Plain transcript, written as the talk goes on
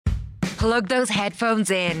Plug those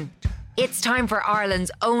headphones in. It's time for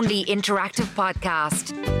Ireland's only interactive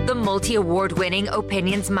podcast, the multi-award winning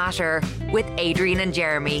Opinions Matter with Adrian and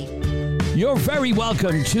Jeremy. You're very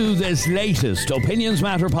welcome to this latest Opinions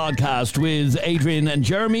Matter podcast with Adrian and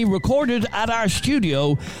Jeremy, recorded at our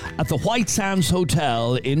studio at the White Sands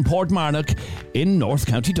Hotel in Portmarnock in North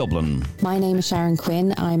County Dublin. My name is Sharon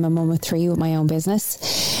Quinn. I'm a mum of 3 with my own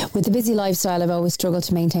business. With the busy lifestyle, I've always struggled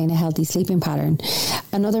to maintain a healthy sleeping pattern.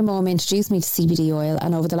 Another mum introduced me to CBD oil,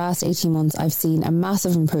 and over the last 18 months I've seen a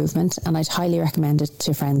massive improvement, and I'd highly recommend it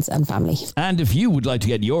to friends and family. And if you would like to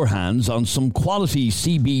get your hands on some quality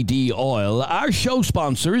CBD oil, our show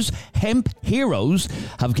sponsors, Hemp Heroes,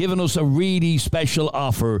 have given us a really special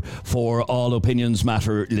offer for all Opinions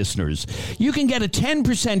Matter listeners. You can get a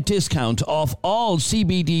 10% discount off all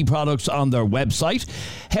CBD products on their website.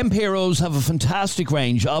 Hemp Heroes have a fantastic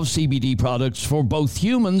range of CBD products for both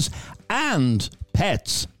humans and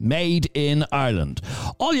pets made in Ireland.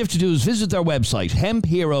 All you have to do is visit their website,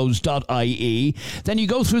 hempheroes.ie. Then you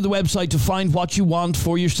go through the website to find what you want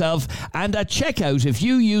for yourself. And at checkout, if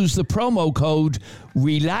you use the promo code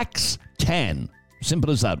RELAX10,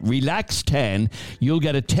 simple as that, RELAX10, you'll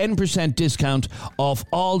get a 10% discount off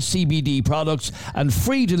all CBD products and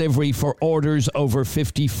free delivery for orders over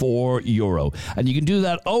 €54. And you can do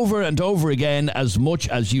that over and over again as much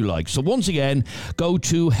as you like. So once again, go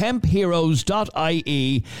to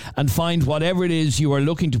hempheroes.ie and find whatever it is you are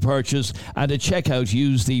looking to purchase, and at checkout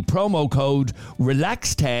use the promo code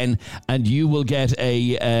RELAX10 and you will get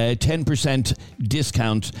a 10%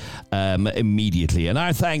 discount immediately. And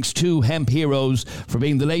our thanks to Hemp Heroes for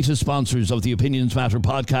being the latest sponsors of the Opinions Matter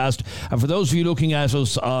podcast. And for those of you looking at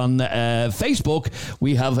us on Facebook,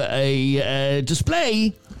 we have a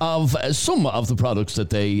display of some of the products that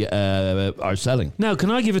they are selling. Now,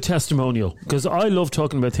 can I give a testimonial? Because I love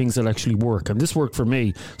talking about things that actually work, and this worked for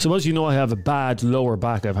me. So as you know, I have a bad lower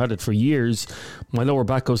back. I've had it for years. My lower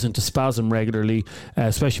back goes into spasm regularly,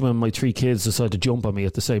 especially when my 3 kids decide to jump on me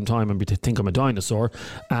at the same time and think I'm a dinosaur.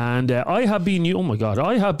 And I have been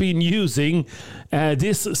using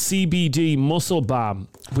this CBD muscle balm,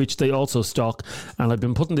 which they also stock, and I've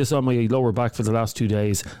been putting this on my lower back for the last 2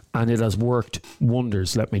 days, and it has worked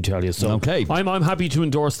wonders, let me tell you. So okay. I'm happy to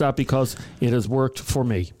endorse that because it has worked for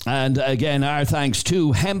me. And again, our thanks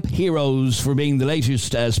to Hemp Heroes for being the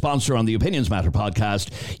latest sponsor on the Opinions Matter podcast.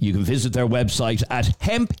 You can visit their website at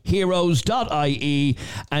hempheroes.ie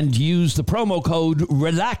and use the promo code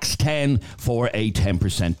RELAX10 for a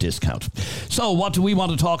 10% discount. So what do we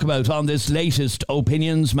want to talk about on this latest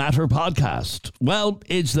Opinions Matter podcast? Well,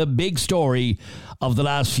 it's the big story of the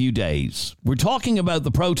last few days. We're talking about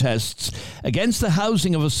the protests against the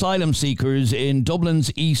housing of asylum seekers in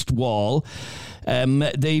Dublin's East Wall.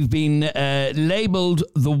 They've been labelled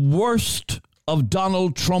the worst of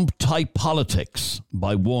Donald Trump type politics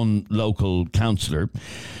by one local councillor.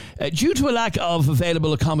 Due to a lack of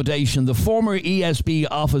available accommodation, the former ESB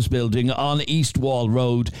office building on East Wall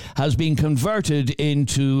Road has been converted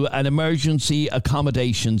into an emergency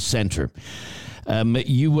accommodation centre.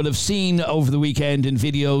 You will have seen over the weekend in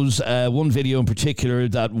videos, one video in particular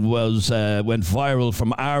that went viral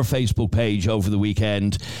from our Facebook page over the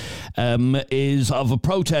weekend, is of a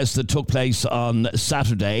protest that took place on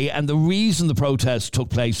Saturday. And the reason the protest took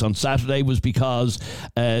place on Saturday was because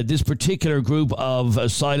this particular group of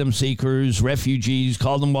asylum seekers, refugees,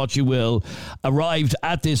 call them what you will, arrived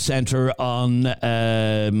at this centre on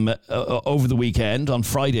over the weekend, on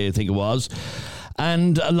Friday I think it was.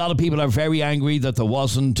 And a lot of people are very angry that there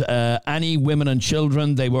wasn't any women and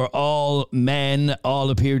children. They were all men,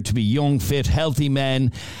 all appeared to be young, fit, healthy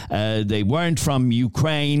men. They weren't from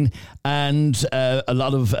Ukraine. And a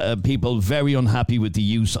lot of people very unhappy with the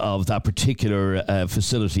use of that particular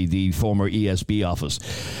facility, the former ESB office.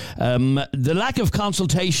 The lack of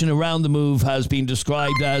consultation around the move has been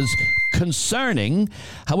described as concerning.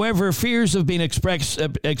 However, fears have been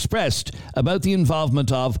expressed about the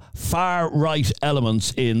involvement of far-right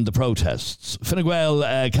elements in the protests. Fine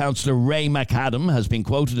Gael councillor Ray McAdam has been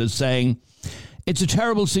quoted as saying, "It's a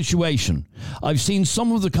terrible situation. I've seen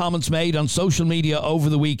some of the comments made on social media over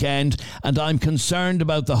the weekend, and I'm concerned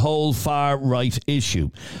about the whole far-right issue.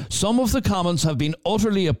 Some of the comments have been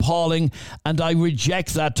utterly appalling, and I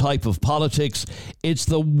reject that type of politics. It's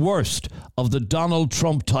the worst of the Donald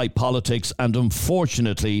Trump type politics, and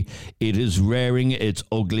unfortunately, it is rearing its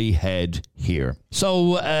ugly head here."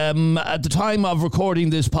 So, at the time of recording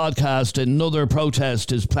this podcast, another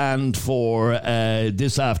protest is planned for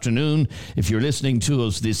this afternoon. If you're listening to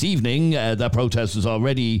us this evening, that protest has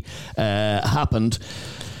already happened.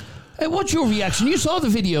 What's your reaction? You saw the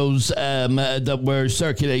videos that were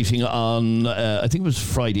circulating on, I think it was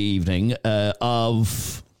Friday evening,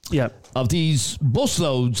 of these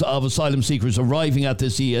busloads of asylum seekers arriving at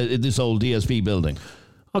this old DSP building.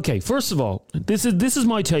 Okay, first of all, this is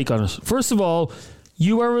my take on it. First of all,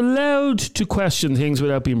 you are allowed to question things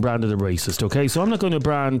without being branded a racist, okay? So I'm not going to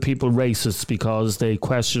brand people racists because they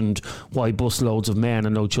questioned why busloads of men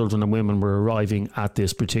and no children and women were arriving at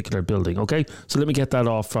this particular building, okay? So let me get that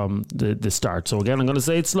off from the start. So again, I'm going to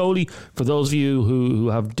say it slowly for those of you who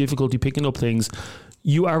have difficulty picking up things.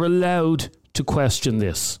 You are allowed to question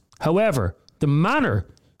this. However, the manner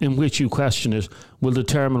in which you question it will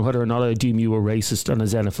determine whether or not I deem you a racist and a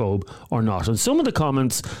xenophobe or not. And some of the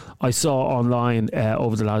comments I saw online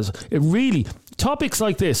over the last... topics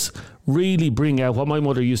like this really bring out what my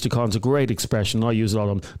mother used to call, it's a great expression, I use it all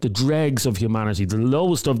of them, the dregs of humanity, the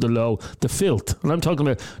lowest of the low, the filth. And I'm talking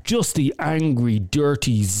about just the angry,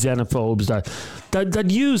 dirty xenophobes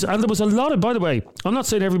that use, and there was a lot of, by the way, I'm not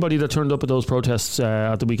saying everybody that turned up at those protests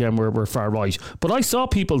at the weekend were far right, but I saw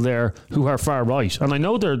people there who are far right, and I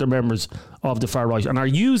know they're members of the far right and are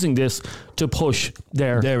using this to push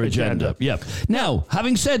their agenda. Yeah. Now,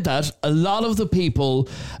 having said that, a lot of the people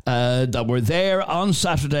that were there on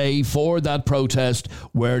Saturday for that protest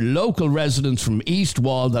were local residents from East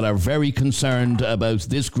Wall that are very concerned about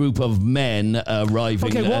this group of men arriving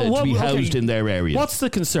to be housed in their area. What's the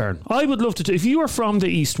concern? I would love to... If you are from the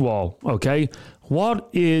East Wall, okay, what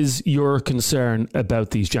is your concern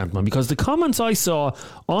about these gentlemen? Because the comments I saw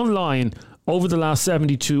online over the last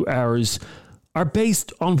 72 hours are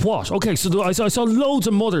based on what? Okay, so I saw loads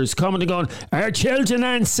of mothers commenting on, our children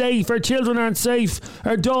aren't safe,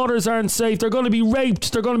 our daughters aren't safe, they're going to be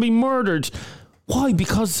raped, they're going to be murdered. Why?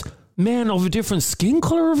 Because men of a different skin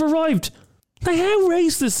colour have arrived. Now, how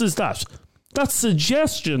racist is that? That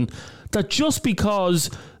suggestion that just because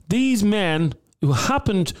these men who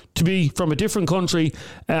happened to be from a different country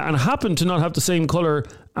and happen to not have the same colour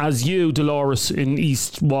as you, Dolores, in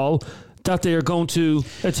East Wall, that they are going to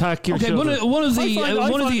attack your children.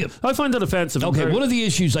 I find that offensive. Okay, one of the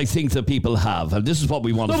issues I think that people have, and this is what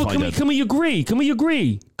we want to find out. Can we agree? Can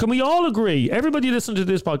we all agree? Everybody listening to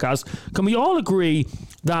this podcast, can we all agree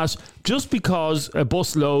that just because a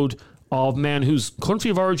busload of men whose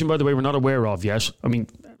country of origin, by the way, we're not aware of yet, I mean,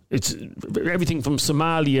 it's everything from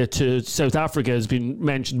Somalia to South Africa has been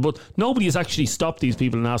mentioned, but nobody has actually stopped these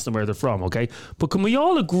people and asked them where they're from, okay? But can we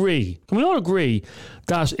all agree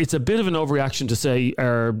that it's a bit of an overreaction to say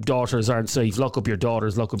our daughters aren't safe, lock up your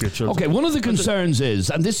daughters, lock up your children? Okay, one of the concerns is,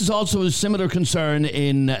 and this is also a similar concern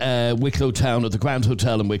in Wicklow Town, at the Grand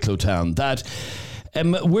Hotel in Wicklow Town, that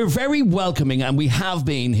we're very welcoming, and we have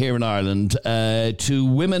been here in Ireland, to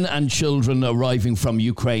women and children arriving from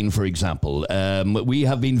Ukraine, for example. We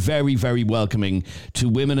have been very, very welcoming to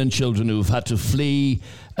women and children who have had to flee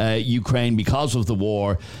Ukraine because of the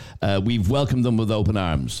war. We've welcomed them with open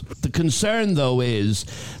arms. The concern, though, is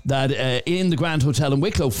that in the Grand Hotel in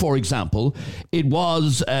Wicklow, for example, it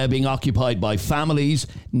was being occupied by families.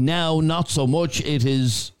 Now, not so much. It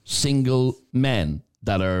is single men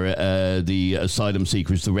that are the asylum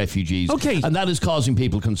seekers, the refugees. Okay. And that is causing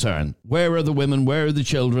people concern. Where are the women? Where are the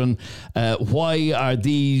children? Why are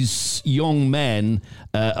these young men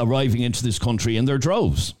arriving into this country in their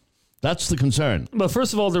droves? That's the concern. Well,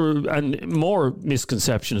 first of all, there were more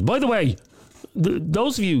misconceptions. By the way,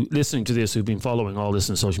 those of you listening to this who've been following all this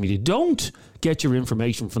on social media, don't get your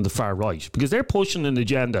information from the far right, because they're pushing an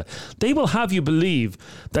agenda. They will have you believe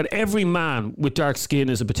that every man with dark skin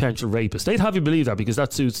is a potential rapist. They'd have you believe that because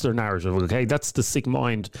that suits their narrative, okay? That's the sick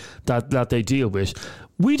mind that they deal with.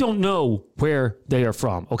 We don't know where they are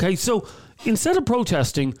from, okay? So instead of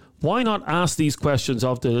protesting, why not ask these questions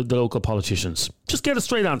of the local politicians? Just get a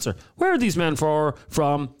straight answer. Where are these men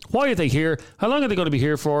from? Why are they here? How long are they going to be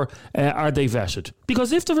here for? Are they vetted?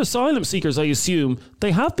 Because if they're asylum seekers, I assume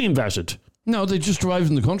they have been vetted. No, they just arrived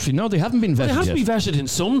in the country. No, they haven't been vetted. They have to be vetted in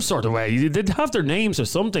some sort of way. They'd have their names or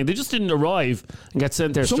something. They just didn't arrive and get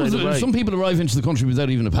sent there straight away. Some people arrive into the country without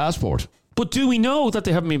even a passport. But do we know that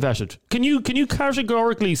they haven't been vetted? Can you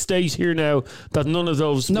categorically state here now that none of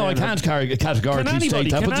those... No, I can't categorically state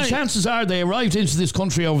that. But the chances are they arrived into this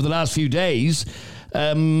country over the last few days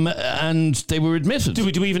and they were admitted. Do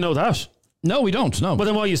we even know that? No, we don't. No. But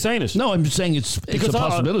then why are you saying it? No, I'm saying it's a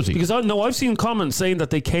possibility. I've seen comments saying that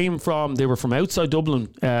they were from outside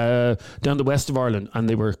Dublin, down the west of Ireland, and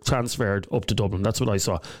they were transferred up to Dublin. That's what I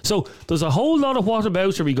saw. So there's a whole lot of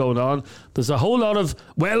whataboutery going on. There's a whole lot of,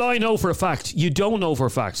 well, I know for a fact. You don't know for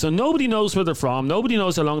a fact. So nobody knows where they're from. Nobody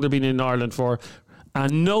knows how long they've been in Ireland for.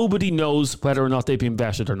 and nobody knows whether or not they've been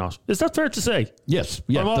vetted or not. Is that fair to say? Yes.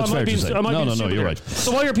 Yeah, that's fair to say. No, you're right.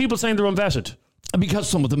 So why are people saying they're unvetted? Because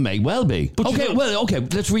some of them may well be. But okay,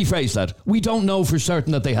 let's rephrase that. We don't know for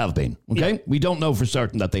certain that they have been. Okay? Yeah. We don't know for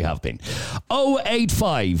certain that they have been.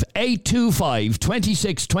 085 825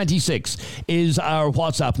 2626 is our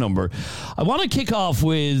WhatsApp number. I want to kick off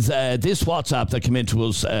with this WhatsApp that came into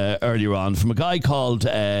us earlier on from a guy called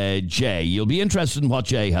Jay. You'll be interested in what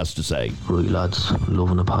Jay has to say. Right, lads,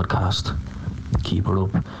 loving the podcast. Keep her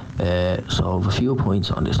up. So I have a few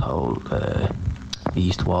points on this whole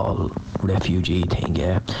East Wall refugee thing,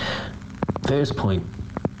 yeah. First point,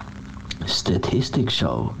 statistics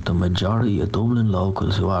show the majority of Dublin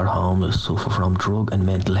locals who are homeless suffer from drug and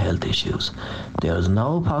mental health issues. There is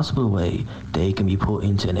no possible way they can be put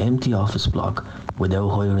into an empty office block without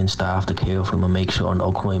hiring staff to care for them and make sure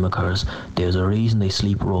no crime occurs. There's a reason they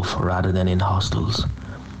sleep rough rather than in hostels.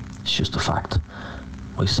 It's just a fact.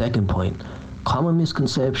 My second point, common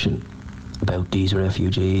misconception about these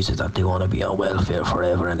refugees is that they want to be on welfare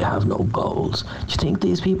forever and they have no goals. Do you think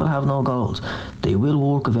these people have no goals? They will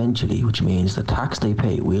work eventually, which means the tax they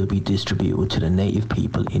pay will be distributed to the native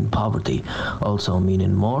people in poverty. Also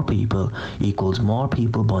meaning more people equals more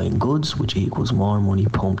people buying goods, which equals more money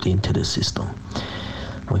pumped into the system.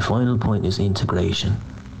 My final point is integration.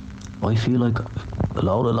 I feel like a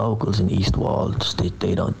lot of locals in East Wall,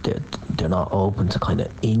 they're not open to kind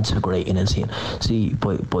of integrating and seeing. See,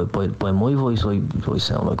 by my voice, I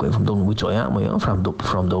sound like I'm from Dublin, which I am. I am from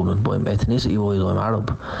Dublin, but ethnicity-wise, I'm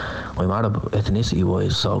Arab. I'm Arab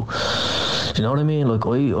ethnicity-wise, so do you know what I mean? Like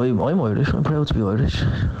I'm Irish. I'm proud to be Irish.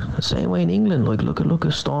 The same way in England. Like look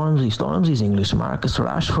at Stormzy. Stormzy's English. Marcus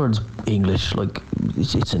Rashford's English. Like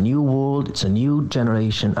it's a new world. It's a new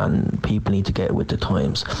generation, and people need to get with the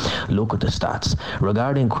times. Look at the stats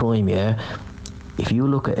regarding crime. Yeah, if you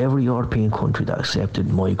look at every European country that accepted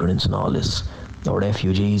migrants and all this, or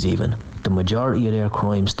refugees even, the majority of their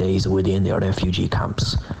crime stays within their refugee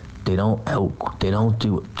camps. They don't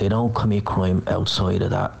commit crime outside of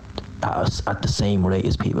that at the same rate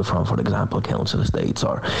as people from, for example, Council Estates,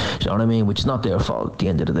 or you know what I mean, which is not their fault at the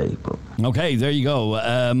end of the day. But. Okay, there you go.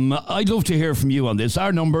 I'd love to hear from you on this.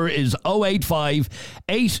 Our number is 085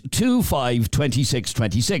 825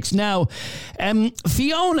 2626. Now,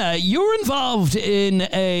 Fiona, you're involved in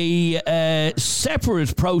a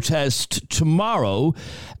separate protest tomorrow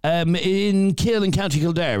in Kill in County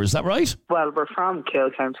Kildare, is that right? Well, we're from Kill,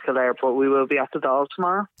 County Kildare, but we will be at the Dáil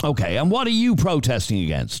tomorrow. Okay, and what are you protesting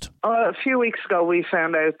against? A few weeks ago, we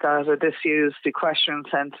found out that a disused equestrian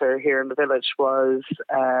centre here in the village was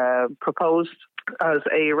proposed as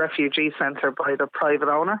a refugee centre by the private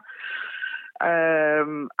owner.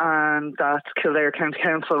 And that Kildare County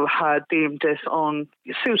Council had deemed this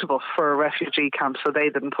unsuitable for a refugee camp, so they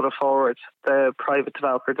didn't put it forward. The private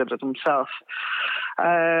developer did it himself.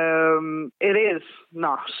 It is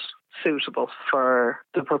not suitable for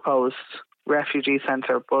the proposed refugee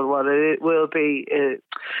centre, but what it will be,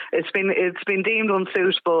 it's been deemed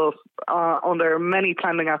unsuitable under many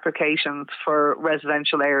planning applications for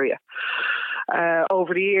residential area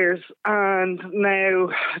over the years, and now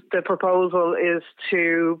the proposal is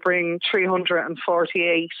to bring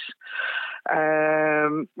 348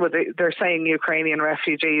 they're saying Ukrainian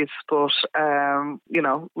refugees, but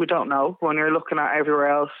we don't know. When you're looking at everywhere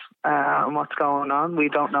else and what's going on, we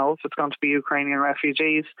don't know if it's going to be Ukrainian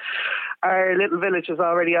refugees. Our little village is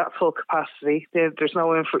already at full capacity. There's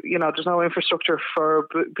no infrastructure for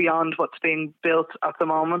beyond what's being built at the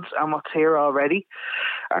moment and what's here already.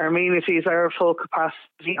 Our amenities are at full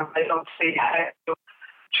capacity, and I don't see how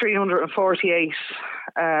 348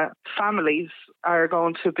 families are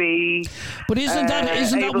going to be isn't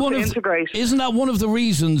that one of the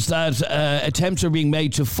reasons that attempts are being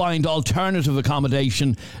made to find alternative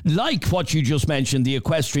accommodation, like what you just mentioned, the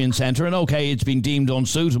equestrian centre? And okay, it's been deemed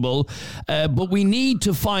unsuitable, but we need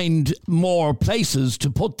to find more places to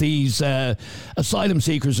put these asylum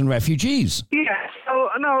seekers and refugees. Yes.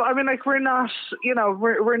 No, I mean, like, we're not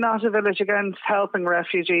a village against helping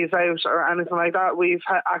refugees out or anything like that. We've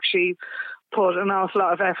actually put an awful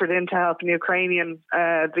lot of effort into helping the Ukrainian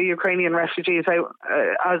refugees out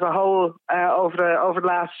as a whole over the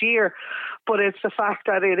last year. But it's the fact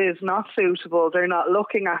that it is not suitable. They're not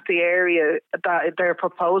looking at the area that they're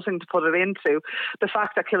proposing to put it into. The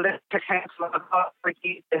fact that Kildare Council have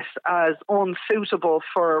reviewed this as unsuitable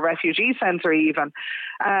for a refugee centre even,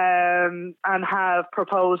 and have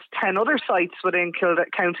proposed 10 other sites within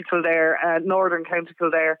County Kildare, Northern County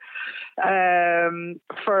Kildare,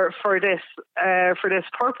 for this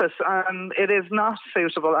purpose, and it is not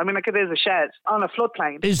suitable. I mean, like, it is a shed on a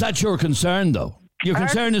floodplain. Is that your concern, though? Your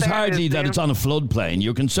concern is hardly that it's on a floodplain.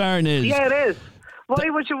 Your concern is... Yeah, it is. Why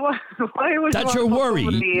would you want that's your worry.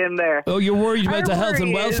 Somebody in there? Oh, you're worried about the health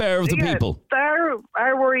and welfare of the people.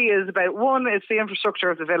 Our worry is about, one, it's the infrastructure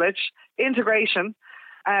of the village, integration.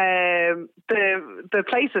 The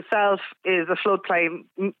place itself is a floodplain.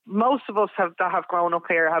 Most of us that have grown up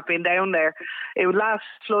here have been down there. It last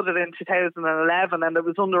flooded in 2011 and it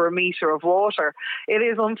was under a metre of water. It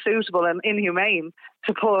is unsuitable and inhumane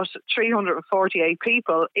to put 348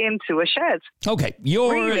 people into a shed. Okay,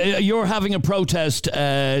 you're having a protest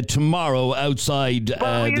tomorrow outside the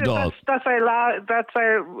Dáil. That's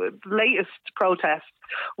our latest protest.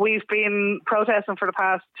 We've been protesting for the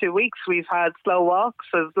past 2 weeks. We've had slow walks,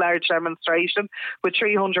 a large demonstration with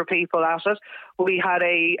 300 people at it. We had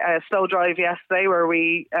a slow drive yesterday where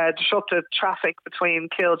we disrupted traffic between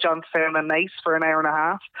Kiljohnstown and Naas for an hour and a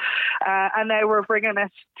half. And now we're bringing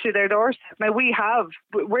it to their doorstep. Now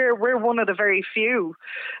we're one of the very few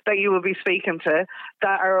that you will be speaking to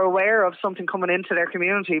that are aware of something coming into their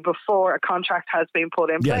community before a contract has been put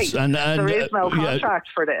in place. And there is no contract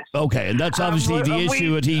for this. Okay, and that's obviously the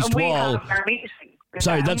issue at East Wall.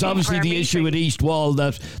 Sorry, that's obviously the issue at East Wall,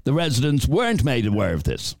 that the residents weren't made aware of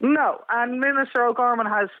this. No, and Minister O'Gorman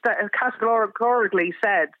has categorically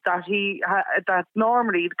said that that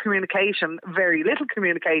normally the communication, very little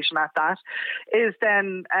communication at that, is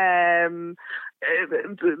then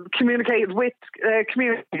communicated with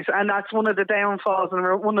communities, and that's one of the downfalls and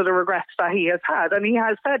one of the regrets that he has had, and he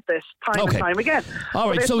has said this time and time again. All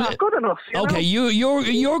right, so it's not good enough.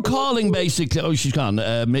 You're calling basically. Oh, she's gone.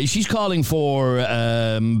 She's calling for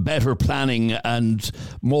better planning and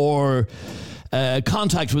more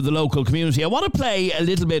contact with the local community. I want to play a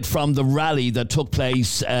little bit from the rally that took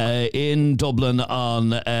place in Dublin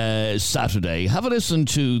on Saturday. Have a listen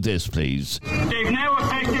to this, please. They've now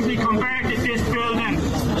effectively converted this building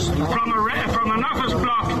from an office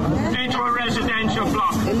block into a residential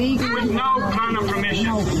block with no planning permission.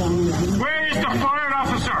 Where is the fire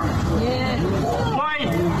officer? Why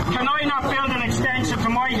can I not build an extension to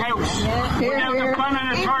my house without the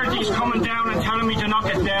planning authorities coming down and telling me to knock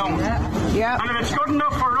it down? And if it's good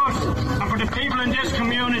enough for us and for the people in this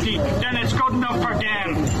community, then it's good enough for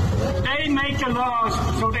them. They make the laws,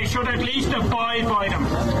 so they should at least abide by them.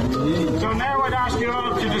 So now I'd ask you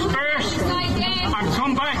all to disperse and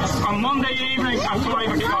come back on Monday evening at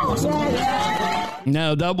 5 o'clock.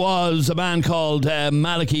 Now, that was a man called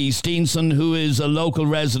Malachy Steenson, who is a local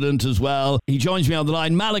resident as well. He joins me on the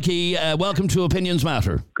line. Malachy, welcome to Opinions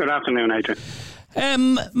Matter. Good afternoon, Adrian.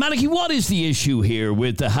 Malachy, what is the issue here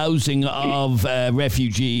with the housing of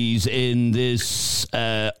refugees in this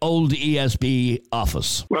old ESB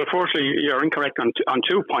office? Well, firstly, you're incorrect on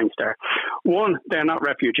 2 points there. One, they're not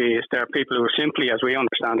refugees. They're people who simply, as we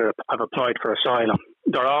understand it, have applied for asylum.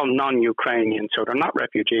 They're all non-Ukrainian, so they're not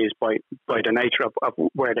refugees by the nature of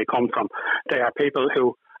where they come from. They are people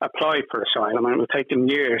who applied for asylum, and it will take them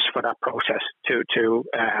years for that process to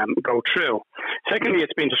go through. Secondly,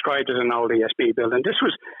 it's been described as an old ESB building. This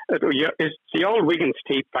was the old Wiggins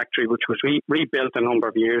Teep factory, which was rebuilt a number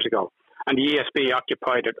of years ago. And the ESB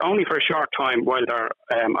occupied it only for a short time while their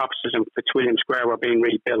offices in Fitzwilliam Square were being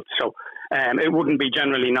rebuilt. So it wouldn't be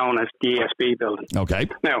generally known as the ESB building. Okay.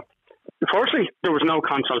 Now, firstly, there was no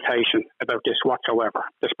consultation about this whatsoever,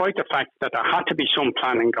 despite the fact that there had to be some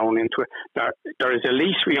planning going into it. There is a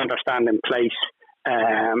lease, we understand, in place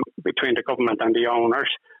between the government and the owners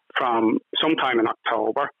from sometime in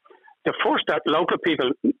October. The first that local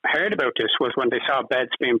people heard about this was when they saw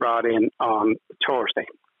beds being brought in on Thursday.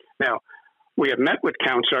 Now, we have met with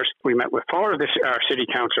councillors. We met with 4 of our city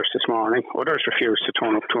councillors this morning. Others refused to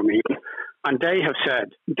turn up to a meeting. And they have said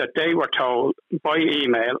that they were told by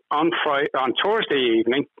email on Thursday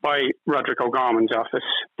evening by Roderick O'Gorman's office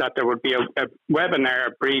that there would be a webinar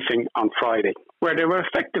briefing on Friday, where they were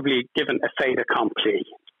effectively given a fait accompli.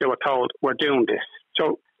 They were told, we're doing this.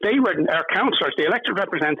 So our councillors, the elected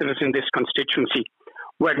representatives in this constituency,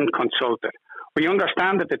 weren't consulted. We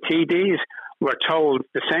understand that the TDs were told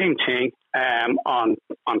the same thing on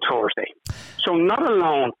Thursday. So not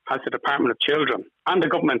alone has the Department of Children and the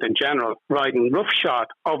government in general riding roughshod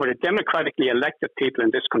over the democratically elected people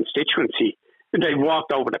in this constituency, they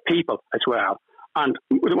walked over the people as well. And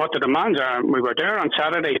what the demands are, we were there on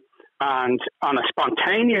Saturday, and on a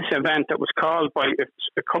spontaneous event that was called by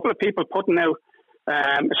a couple of people putting out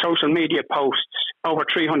social media posts over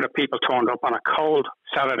 300 people turned up on a cold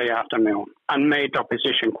Saturday afternoon and made their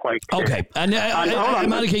position quite clear. Okay, and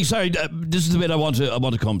Malachy, sorry, this is the bit I want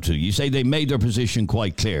to come to. You say they made their position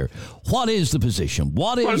quite clear. What is the position?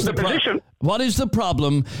 What is the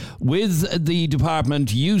problem with the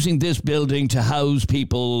department using this building to house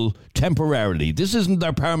people temporarily? This isn't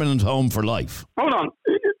their permanent home for life. Hold on.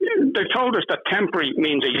 They told us that temporary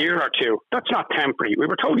means a year or two. That's not temporary. We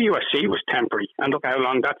were told the USC was temporary, and look how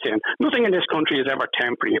long that's in. Nothing in this country is ever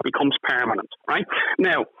temporary. It becomes permanent, right?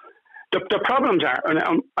 Now, the problems are,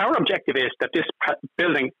 and our objective is that this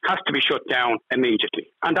building has to be shut down immediately,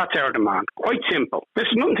 and that's our demand. Quite simple. This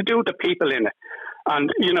has nothing to do with the people in it.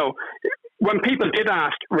 And, you know, when people did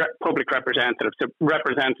ask public representatives, the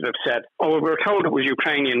representative said, we were told it was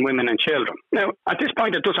Ukrainian women and children. Now, at this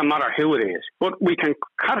point, it doesn't matter who it is, but we can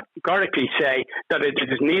categorically say that it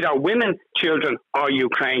is neither women, children, or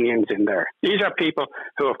Ukrainians in there. These are people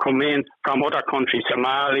who have come in from other countries,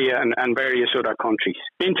 Somalia and various other countries,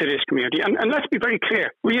 into this community. And let's be very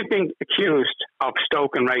clear, we have been accused of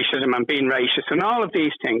stoking racism and being racist and all of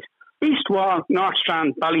these things. East Wall, North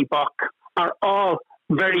Strand, Ballybock are all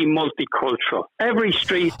very multicultural. Every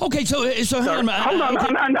street. Okay, so hold on.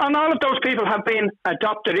 And all of those people have been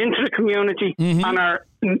adopted into the community and are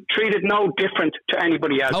treated no different to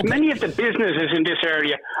anybody else. Okay. Many of the businesses in this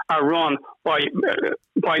area are run by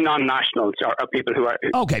non-nationals or people who are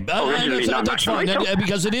originally non-national. That's fine,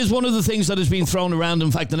 because it is one of the things that has been thrown around.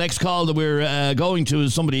 In fact, the next call that we're going to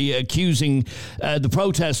is somebody accusing the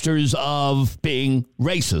protesters of being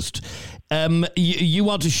racist. You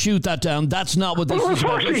want to shoot that down. That's not what this is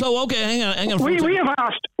about. So, okay, hang on. We have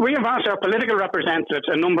asked our political representatives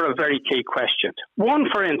a number of very key questions. One,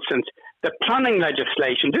 for instance, the planning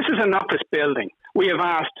legislation. This is an office building. We have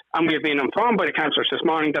asked, and we have been informed by the councillors this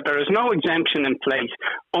morning, that there is no exemption in place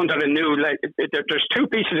under the new. There's two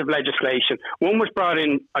pieces of legislation. One was brought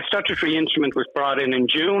in, a statutory instrument was brought in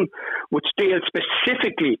June, which deals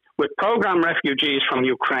specifically with programme refugees from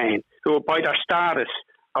Ukraine, who, by their status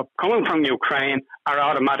of coming from Ukraine, are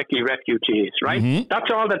automatically refugees, right? Mm-hmm. That's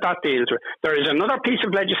all that deals with. There is another piece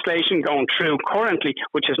of legislation going through currently,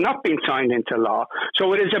 which has not been signed into law.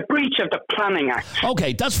 So it is a breach of the Planning Act.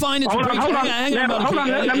 Okay, that's fine. It's hold on.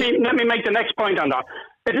 Let me make the next point on that.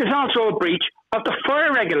 It is also a breach of the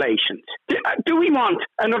fire regulations. Do we want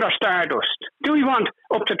another Stardust? Do we want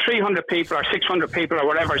up to 300 people or 600 people or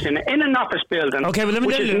whatever is in an office building? Okay, well,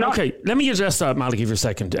 let me address that, Malachy, for a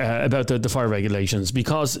second about the fire regulations,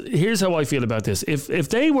 because here's how I feel about this. If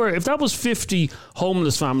that was 50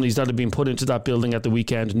 homeless families that had been put into that building at the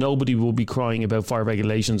weekend, nobody would be crying about fire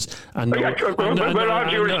regulations. And all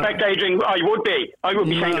due respect, Adrian, I would be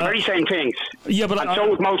saying the very same things. Yeah, but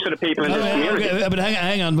so would most of the people in this community. Okay, but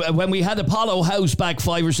hang on. When we had Apollo House back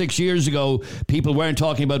 5 or 6 years ago, people weren't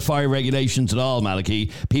talking about fire regulations at all,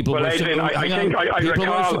 Malachy. People were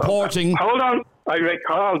supporting. Hold on. I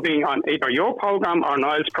recall being on either your programme or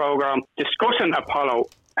Niall's programme discussing Apollo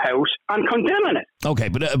House and condemning it. Okay,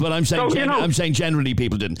 but I'm saying I'm saying generally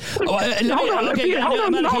people didn't. There's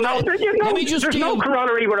no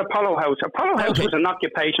corollary with Apollo House. Apollo House was an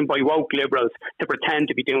occupation by woke liberals to pretend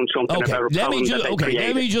to be doing something about a problem that they created.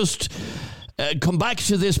 Let me just come back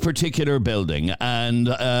to this particular building, and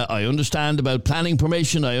I understand about planning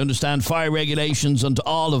permission, I understand fire regulations and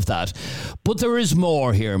all of that, but there is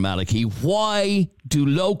more here, Malachy. Why do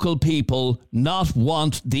local people not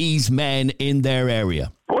want these men in their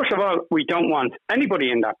area? First of all, we don't want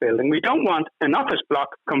anybody in that building. We don't want an office block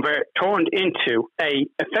turned into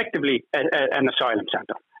effectively an asylum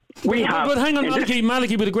centre. But hang on,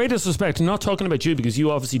 Malachy, with the greatest respect, I'm not talking about you, because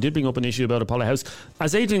you obviously did bring up an issue about Apollo House.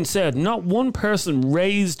 As Adrian said, not one person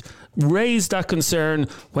raised that concern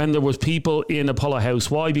when there was people in Apollo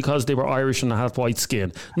House. Why? Because they were Irish and had white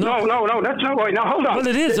skin. No, that's not right. Now, hold on. Well,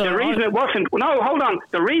 it is. The reason it wasn't... No, hold on.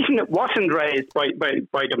 The reason it wasn't raised by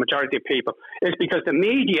the majority of people is because the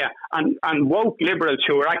media and woke liberals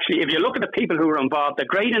who were actually... If you look at the people who were involved, the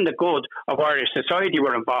great and the good of Irish society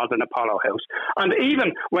were involved in Apollo House. And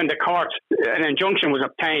even when the court, an injunction was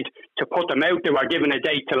obtained to put them out, they were given a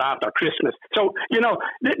date till after Christmas. So,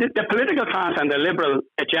 the political class and the liberal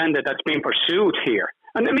agenda that's being pursued here.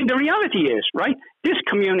 And I mean, the reality is, right, this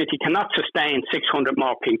community cannot sustain 600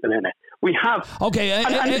 more people in it. We have... Okay,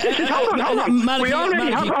 hold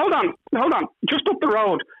on. Just up the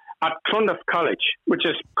road at Clondiff College, which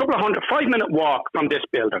is a couple of 5-minute walk from this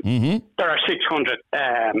building, there are 600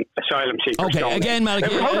 asylum seekers. Okay, again,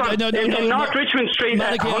 Malachy... In North Richmond Street,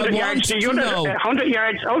 100 yards in the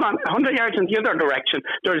other direction,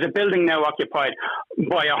 there is a building now occupied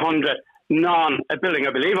by 100 a building,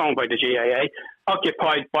 I believe, owned by the GAA,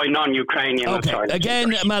 occupied by non-Ukrainian asylum again,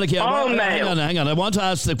 seekers. Malachy, hang on. I want to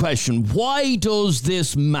ask the question: why does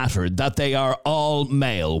this matter that they are all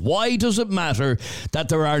male? Why does it matter that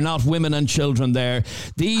there are not women and children there?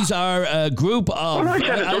 These are a group of. Well, I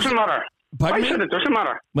said it doesn't matter. Pardon me? I said it doesn't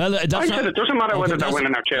matter. Well, I said it doesn't matter whether they're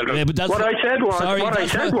women or children. Yeah, but what I said was.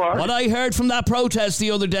 What I heard from that protest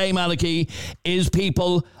the other day, Malachy, is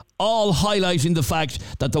people all highlighting the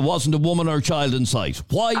fact that there wasn't a woman or child in sight.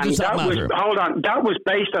 Why does that matter? That was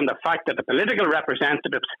based on the fact that the political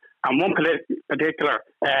representatives and one particular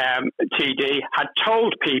TD had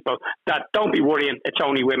told people that don't be worrying, it's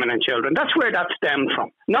only women and children. That's where that stemmed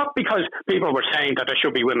from. Not because people were saying that there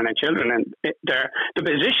should be women and children in there. The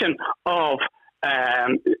position of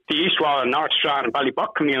the East Wall and North Strand and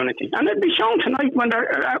Ballybuck community, and it'd be shown tonight when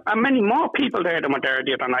there are many more people there than were there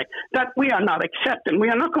the other night, that we are not accepting, we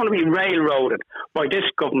are not going to be railroaded by this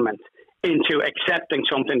government into accepting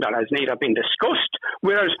something that has neither been discussed,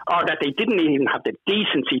 or that they didn't even have the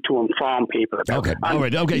decency to inform people about. Okay, all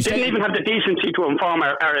right, okay. They didn't even have the decency to inform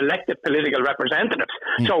our elected political representatives.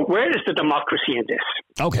 So where is the democracy in this?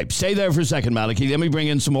 Okay, stay there for a second, Malachy. Let me bring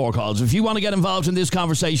in some more calls. If you want to get involved in this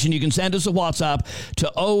conversation, you can send us a WhatsApp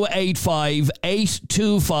to 085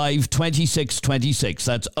 825 2626.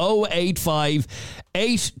 That's 085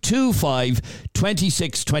 825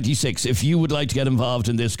 2626 if you would like to get involved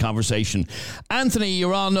in this conversation. Anthony,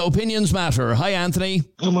 you're on Opinions Matter. Hi, Anthony.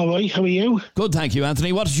 I'm all right. How are you? Good, thank you,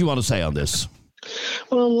 Anthony. What did you want to say on this?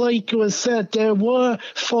 Well, like it was said, there were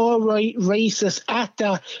far-right racists at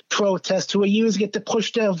that protest who were using it to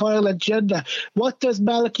push their vile agenda. What does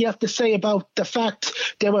Malachy have to say about the fact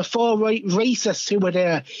there were far-right racists who were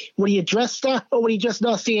there? Would he address that, or would he just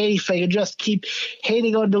not say anything and just keep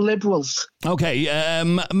hating on the Liberals? Okay,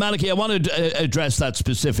 Malachy, I want to address that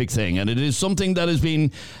specific thing, and it is something that has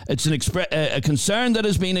been, it's a concern that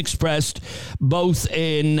has been expressed both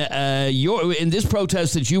in this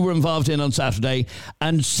protest that you were involved in on Saturday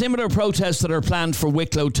and similar protests that are planned for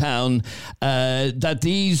Wicklow Town, that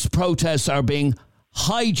these protests are being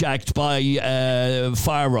hijacked by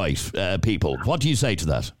far-right people. What do you say to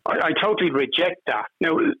that? I totally reject that.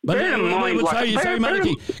 Now, bear in mind... Sorry,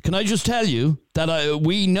 Malachy, can I just tell you that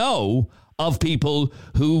we know of people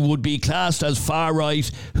who would be classed as far-right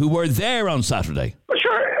who were there on Saturday? Well,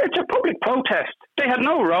 sure, it's a public protest. They had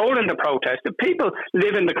no role in the protest. The people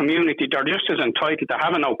live in the community. They're just as entitled to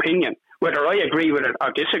have an opinion, whether I agree with it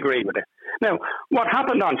or disagree with it. Now, what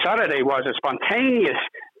happened on Saturday was a spontaneous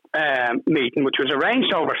meeting, which was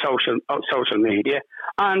arranged over social media,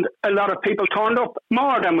 and a lot of people turned up,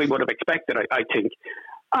 more than we would have expected, I think.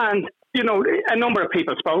 And, you know, a number of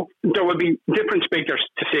people spoke. There will be different speakers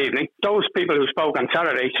this evening. Those people who spoke on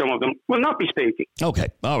Saturday, some of them, will not be speaking. Okay,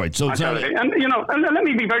 all right. So Saturday. And, you know, and let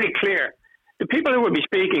me be very clear. The people who will be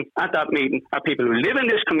speaking at that meeting are people who live in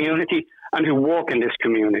this community and who work in this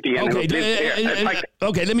community. And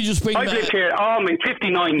okay, let me just bring... I've lived here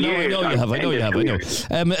 59 years. I know you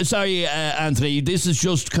have. Sorry, Anthony, this is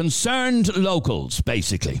just concerned locals,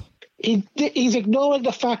 basically. He's ignoring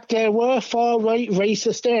the fact there were far-right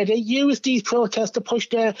racists there. They used these protests to push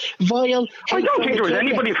their vile... I don't think there was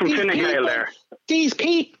anybody from Fine Gael there. These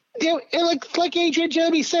people... Like Adrian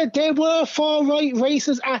Jeremy said, there were far-right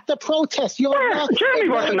racists at the protest. Jeremy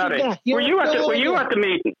wasn't at it. Were you at the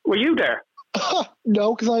meeting? Were you there?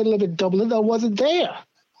 No, because I live in Dublin. I wasn't there.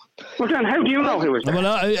 Well, then how do you know who was there?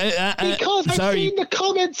 Because I've seen the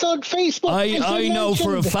comments on Facebook. I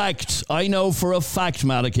know for a fact,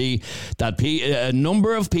 Malachy, that a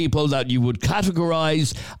number of people that you would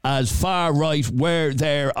categorise as far-right were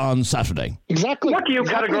there on Saturday. Exactly. What do you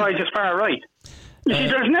categorise as far-right? You see,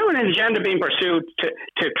 there's now an agenda being pursued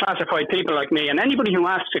to classify people like me, and anybody who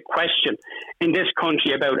asks a question in this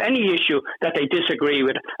country about any issue that they disagree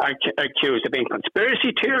with are accused of being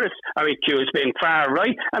conspiracy theorists, are accused of being far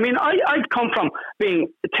right. I mean, I've come from being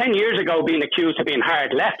 10 years ago being accused of being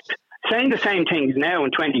hard left, saying the same things now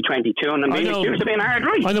in 2022, and I'm being accused of being hard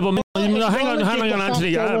right. I know, but hang on,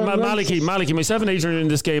 Anthony. Malachy, myself and Adrian are in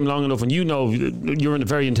this game long enough, and you know you're in a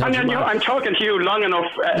very intelligent man. I'm talking to you long enough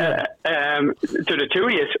to the two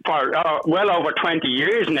of you for well over 20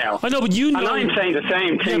 years now. I know, but you know... And I'm saying the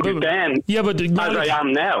same thing then as I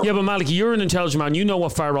am now. Yeah, but Malachy, you're an intelligent man. You know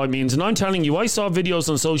what far right means. And I'm telling you, I saw videos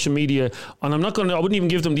on social media, and I wouldn't even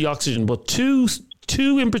give them the oxygen, but two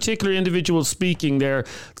two in particular individuals speaking there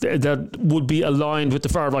that would be aligned with the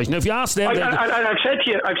far right. Now, if you ask them... I've said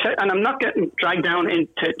to you, and I'm not getting dragged down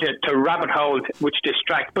into to rabbit holes which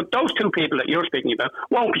distract, but those two people that you're speaking about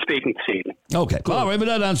won't be speaking this evening. Okay, all right, but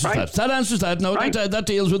that answers that. That answers that. No, right. that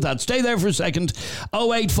deals with that. Stay there for a second.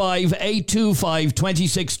 085 825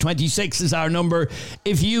 2626 is our number.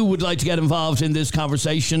 If you would like to get involved in this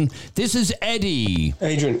conversation, this is Eddie.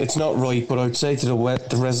 Adrian, it's not right, but I'd say to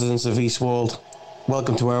the residents of East Wald,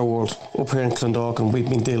 welcome to our world. Up here in Clondalkin, we've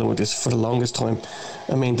been dealing with this for the longest time.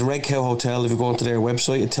 I mean, the Red Cow Hotel, if you go onto their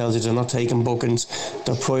website, it tells you they're not taking bookings.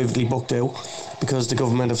 They're privately booked out because the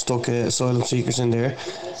government have stuck asylum seekers in there.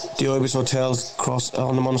 The Ibis Hotel's across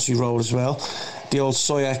on the Monastery Road as well. The old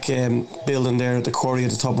Soyak building there at the quarry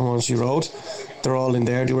at the top of Monastery Road, they're all in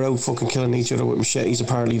there. They were out fucking killing each other with machetes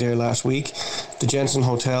apparently there last week. The Jensen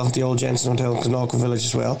Hotel, the old Jensen Hotel in Clondalkin Village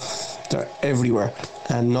as well. They're everywhere.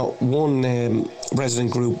 And not one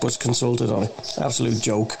resident group was consulted on it. Absolute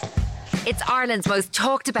joke. It's Ireland's most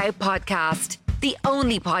talked about podcast. The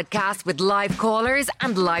only podcast with live callers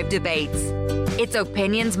and live debates. It's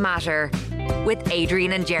Opinions Matter with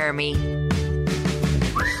Adrian and Jeremy.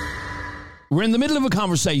 We're in the middle of a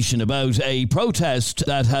conversation about a protest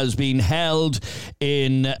that has been held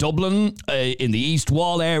in Dublin, in the East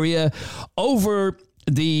Wall area, over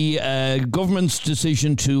the government's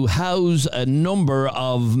decision to house a number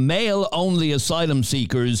of male-only asylum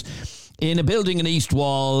seekers in a building in East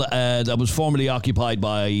Wall that was formerly occupied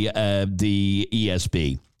by the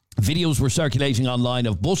ESB. Videos were circulating online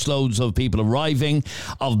of busloads of people arriving,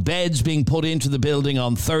 of beds being put into the building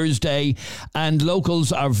on Thursday, and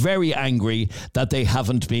locals are very angry that they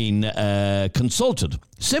haven't been consulted.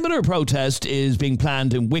 Similar protest is being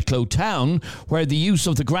planned in Wicklow Town, where the use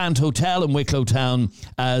of the Grand Hotel in Wicklow Town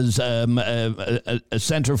as a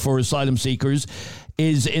centre for asylum seekers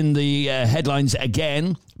is in the headlines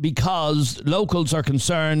again, because locals are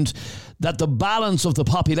concerned that the balance of the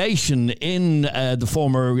population in the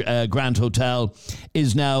former Grand Hotel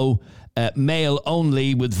is now male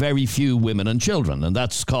only, with very few women and children, and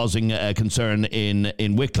that's causing concern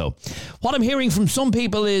in Wicklow. What I'm hearing from some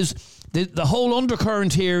people is the whole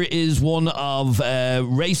undercurrent here is one of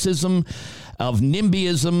racism, of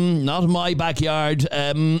NIMBYism, not my backyard.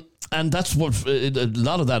 And that's what a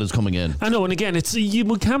lot of that is coming in. I know, and again,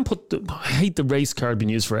 we can't put I hate the race card being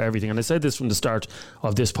used for everything, and I said this from the start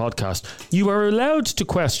of this podcast. You are allowed to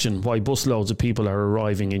question why busloads of people are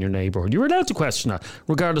arriving in your neighbourhood. You're allowed to question that,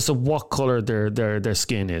 regardless of what colour their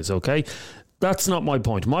skin is, okay? That's not my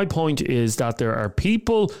point. My point is that there are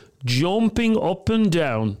people jumping up and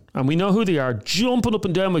down, and we know who they are, jumping up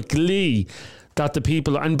and down with glee, that the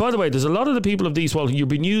people, and by the way, there's a lot of the people of these, well, you're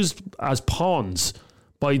being used as pawns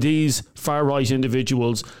by these far-right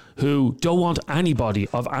individuals who don't want anybody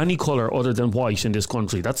of any colour other than white in this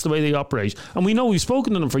country. That's the way they operate. And we know, we've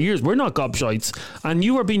spoken to them for years. We're not gobshites. And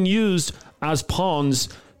you are being used as pawns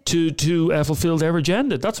to fulfil their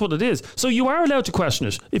agenda. That's what it is. So you are allowed to question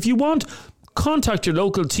it. If you want, contact your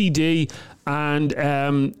local TD and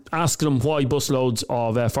ask them why busloads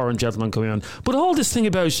of foreign gentlemen coming on. But all this thing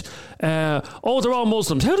about, they're all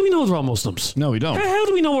Muslims. How do we know they're all Muslims? No, we don't. How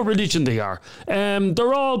do we know what religion they are?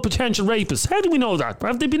 They're all potential rapists. How do we know that?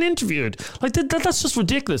 Have they been interviewed? Like that's just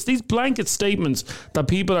ridiculous. These blanket statements that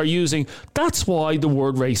people are using, that's why the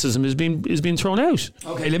word racism is being thrown out.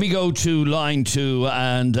 Okay, let me go to line 2,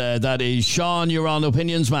 and that is Sean. You're on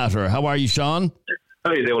Opinions Matter. How are you, Sean?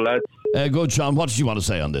 How you doing, lads? Good, Sean. What did you want to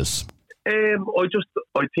say on this?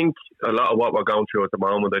 I think a lot of what we're going through at the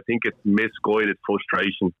moment, I think it's misguided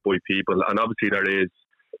frustration by people, and obviously there is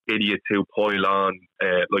idiots who pile on,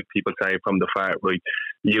 like people say from the far right,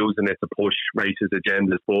 using it to push racist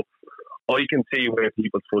agendas. But I can see where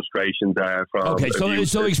people's frustrations are from. Okay,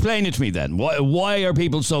 so explain it to me then. Why are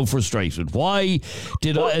people so frustrated? Why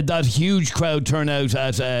did that huge crowd turn out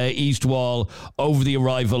at East Wall over the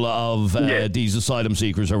arrival of these asylum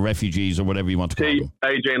seekers or refugees or whatever you want to call them?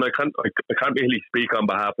 Adrian, I can't really speak on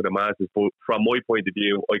behalf of the masses, but from my point of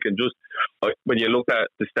view, I can just, when you look at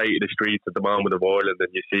the state of the streets at the moment of Ireland and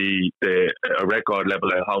you see a record level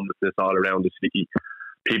of homelessness all around the city,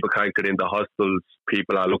 people can't get into hostels,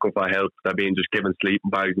 people are looking for help, they're being just given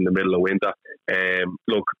sleeping bags in the middle of winter.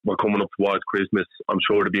 Look, we're coming up towards Christmas. I'm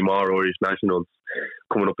sure there'll be more Irish nationals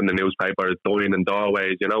coming up in the newspapers, dying in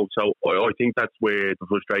doorways, So I think that's where the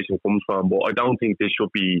frustration comes from. But I don't think this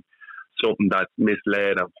should be something that's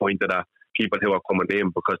misled and pointed at people who are coming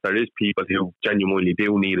in, because there is people who genuinely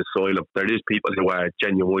do need asylum. There is people who are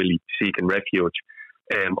genuinely seeking refuge.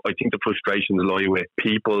 I think the frustrations lie with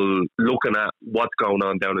people looking at what's going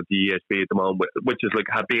on down at the ESB at the moment, which is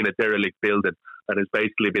like been a derelict building and it's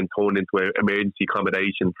basically been turned into an emergency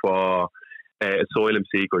accommodation for asylum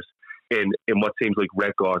seekers in what seems like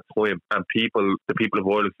record time. And the people of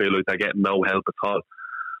Ireland feel like they're getting no help at all.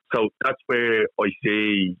 So that's where I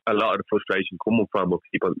see a lot of the frustration coming from with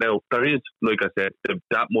people. Now, there is, like I said,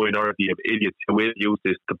 that minority of idiots who will use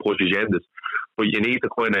this to push agendas, but you need to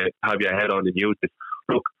kind of have your head on and use it.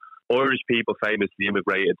 Look, Irish people famously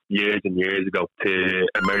immigrated years and years ago to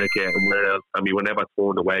America and where else, and we were never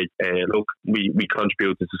thrown away. Look, we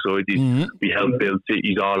contribute to societies, we help build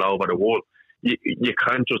cities all over the world. You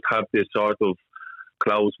can't just have this sort of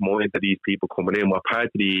close mind to these people coming in. We're part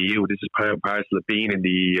of the EU. This is part and parcel of being in the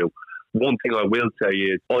EU. One thing I will say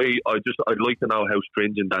is I'd like to know how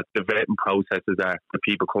stringent that the vetting processes are for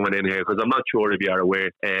people coming in here, because I'm not sure if you are aware.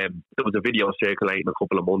 There was a video circulating a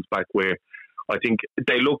couple of months back where I think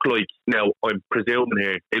they look like, now I'm presuming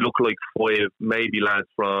here, they look like 5 maybe lads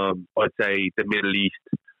from, I'd say, the Middle East,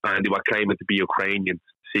 and they were claiming to be Ukrainians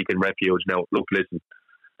seeking refuge. Now, look, listen,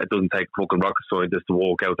 it doesn't take a fucking rocket scientist to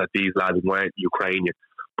work out that these lads weren't Ukrainian.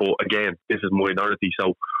 But again, this is minority,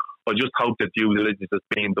 so I just hope that due diligence is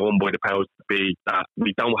being done by the powers to be, that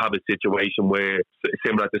we don't have a situation where,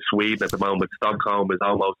 similar to Sweden at the moment, Stockholm is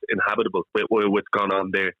almost inhabitable with what's gone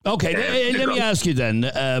on there. Okay, let me ask you then.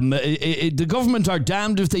 The government are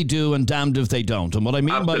damned if they do and damned if they don't. And what I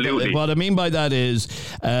mean by that is,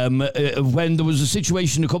 when there was a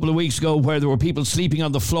situation a couple of weeks ago where there were people sleeping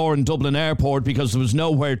on the floor in Dublin Airport because there was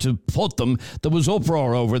nowhere to put them, there was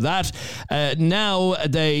uproar over that. Now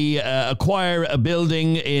they acquire a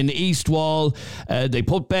building in East Wall, they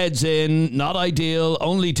put beds in, not ideal,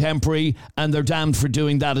 only temporary, and they're damned for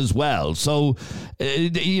doing that as well. So,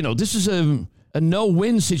 this is a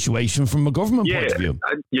no-win situation from a government point of view.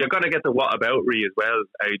 And you're going to get the what about re as well,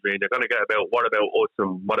 Adrian. You're going to get about what about us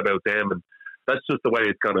and what about them, and that's just the way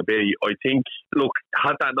it's going to be. I think, look,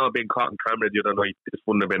 had that not been caught on camera the other night, this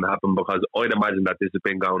wouldn't have been happening, because I'd imagine that this has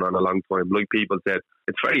been going on a long time. Like people said,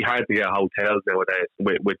 it's very hard to get hotels nowadays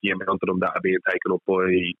with the amount of them that are being taken up by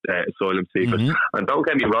asylum seekers. And don't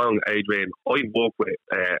get me wrong, Adrian, I work with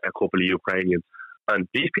a couple of Ukrainians, and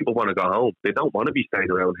these people want to go home. They don't want to be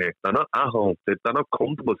staying around here. They're not at home. They're not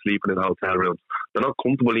comfortable sleeping in hotel rooms. They're not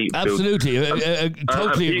comfortable eating Absolutely. food.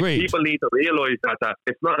 Totally agree. People need to realise that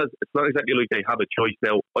it's not exactly like they have a choice.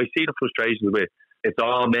 Now, I see the frustrations with it's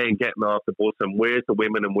all men getting off the bus, and where's the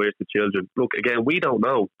women and where's the children? Look, again, we don't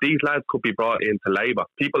know. These lads could be brought into labour.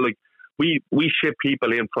 People like we ship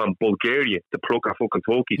people in from Bulgaria to pluck our fucking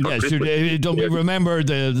turkeys. Yes, don't we remember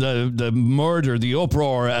the murder, the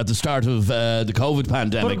uproar at the start of the COVID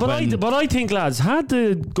pandemic? But I think, lads, had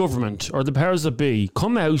the government or the powers that be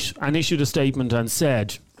come out and issued a statement and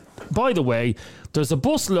said, by the way, there's a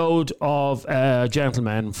busload of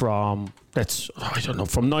gentlemen from,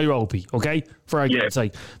 from Nairobi, okay? For argument's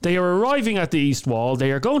sake. They are arriving at the East Wall.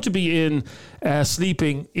 They are going to be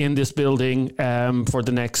sleeping in this building for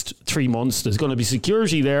the next 3 months. There's going to be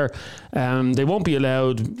security there. They won't be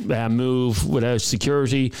allowed move without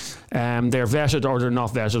security. They're vetted or they're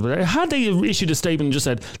not vetted. But had they issued a statement and just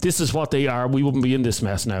said, this is what they are, we wouldn't be in this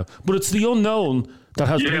mess now. But it's the unknown that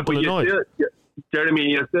has people annoyed. Jeremy,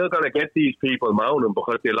 you're still going to get these people moaning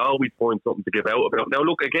because they'll always find something to give out about. Now,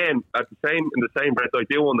 look, again, in the same breath, I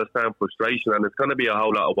do understand frustration, and it's going to be a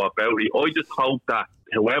whole lot of what about it. I just hope that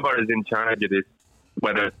whoever is in charge of this,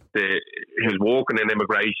 whether who's working in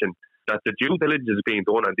immigration, that the due diligence is being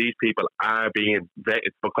done and these people are being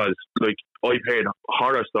vetted, because, like, I've heard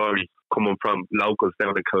horror stories coming from locals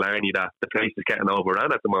down in Killarney that the place is getting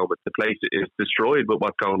overrun at the moment. The place is destroyed with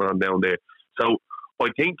what's going on down there. So I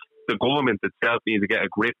think the government itself needs to get a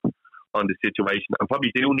grip on the situation, and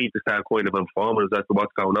probably do need to start kind of informing us as to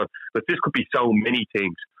what's going on. But this could be so many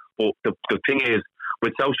things. But the thing is,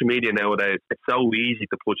 with social media nowadays, it's so easy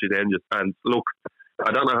to push it in. And look,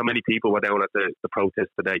 I don't know how many people were down at the protest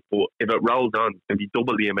today, but if it rolls on, it'll be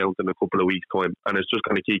double the amount in a couple of weeks' time, and it's just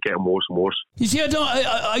going to keep getting worse and worse. You see,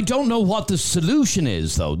 I don't know what the solution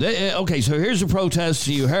is, though. Okay, so here's a protest.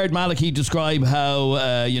 You heard Malachy describe how,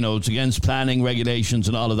 it's against planning regulations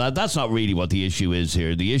and all of that. That's not really what the issue is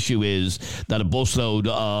here. The issue is that a busload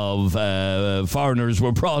of foreigners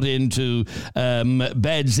were brought into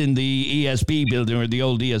beds in the ESB building, or the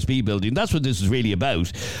old ESB building. That's what this is really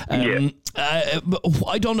about.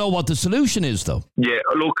 I don't know what the solution is, though. Yeah,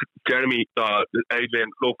 look, Jeremy, Adrian,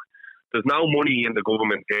 look, there's no money in the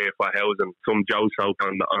government here for housing some Joe South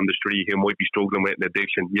on the street who might be struggling with an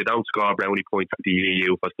addiction. You don't score brownie points with the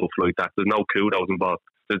EU for stuff like that. There's no kudos involved.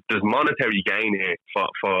 there's monetary gain here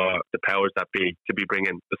for the powers that be to be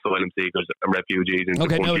bringing asylum seekers and refugees into the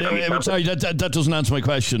country. Sorry, that doesn't answer my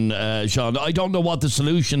question, Sean. I don't know what the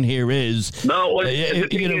solution here is. No, if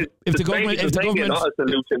the government, not a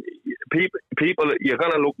solution. People, you're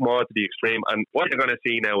going to look more to the extreme, and what you're going to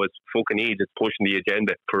see now is fucking Egypt pushing the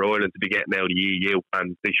agenda for Ireland to be getting out of the EU,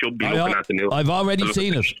 and they should be looking at the news. I've already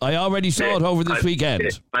seen it. I already saw it over this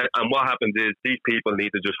weekend. And what happens is these people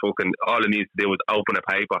need to just fucking, all it needs to do is open a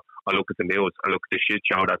paper or look at the news or look at the shit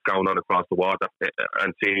show that's going on across the water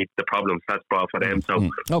and see the problems that's brought for them. So,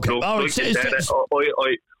 okay.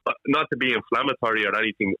 Not to be inflammatory or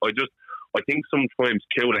anything, I think sometimes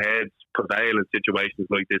cool heads prevail in situations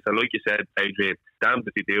like this. And like you said, Adrian, damned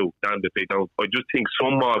if they do, damned if they don't. I just think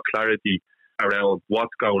some more clarity around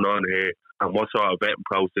what's going on here and what sort of vetting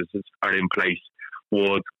processes are in place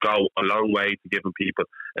would go a long way to giving people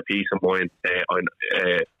a peace of mind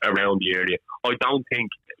around the area. I don't think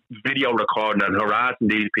video recording and harassing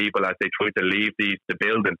these people as they try to leave the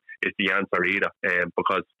building is the answer either,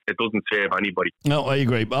 because it doesn't serve anybody. No, I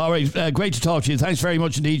agree. All right, great to talk to you. Thanks very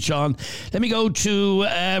much indeed, Sean. Let me go to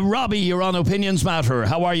Robbie. You're on Opinions Matter.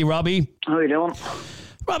 How are you, Robbie? How are you doing?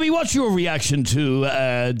 Robbie, what's your reaction to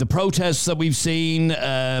the protests that we've seen,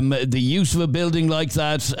 the use of a building like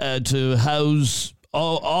that to house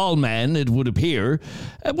all men, it would appear?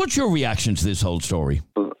 What's your reaction to this whole story?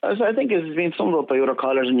 I think it's been summed up by other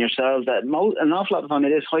callers and yourselves that an awful lot of the time it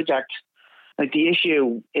is hijacked. Like, the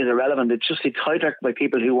issue is irrelevant. It's hijacked by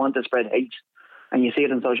people who want to spread hate, and you see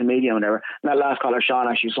it on social media and whatever. And that last caller, Sean,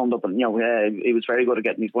 actually summed up, and he was very good at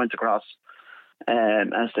getting these points across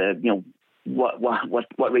as to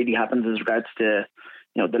what really happens as regards to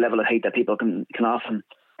the level of hate that people can often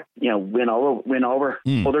win over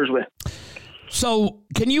others with. So,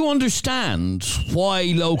 can you understand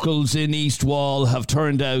why locals in East Wall have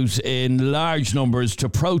turned out in large numbers to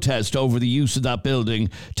protest over the use of that building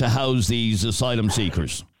to house these asylum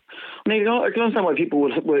seekers? I mean, I can understand why people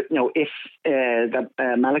would if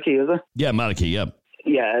Malachy, is it? Yeah, Malachy, yeah.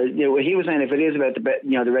 Yeah, he was saying if it is about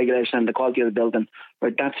the regulation and the quality of the building,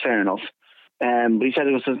 right, that's fair enough. But he said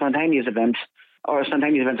it was a spontaneous event, or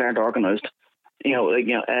spontaneous events aren't organised.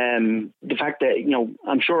 The fact that,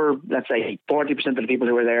 I'm sure, let's say 40% of the people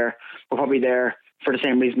who were there were probably there for the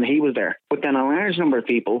same reason he was there. But then a large number of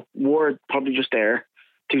people were probably just there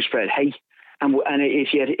to spread hate. And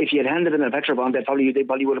if you had handed them a petrol bomb, they probably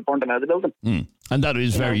would have burned them out of the building. And that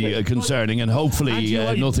is very concerning, and hopefully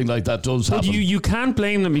nothing like that does happen. But you can't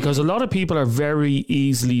blame them, because a lot of people are very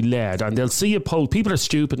easily led, and they'll see a post. People are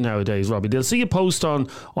stupid nowadays, Robbie. They'll see a post on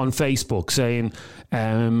Facebook saying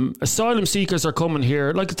asylum seekers are coming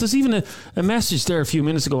here. Like, there's even a message there a few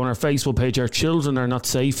minutes ago on our Facebook page: our children are not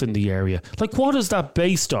safe in the area. Like, what is that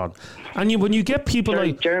based on? And when you get people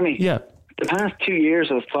Jeremy, the past 2 years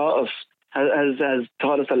have taught us. Has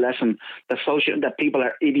taught us a lesson that people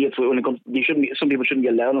are idiots when it comes. Some people shouldn't be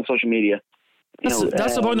allowed on social media.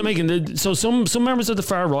 That's the point I'm making. So some members of the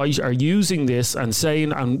far right are using this and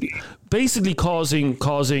saying, and basically causing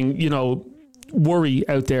worry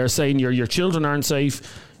out there, saying your children aren't safe,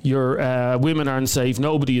 your women aren't safe,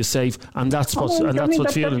 nobody is safe, and that's what's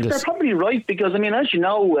fueling this. They're probably right, because as you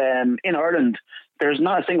know, in Ireland, there's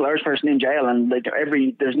not a single Irish person in jail, and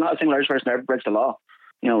there's not a single Irish person that ever breaks the law.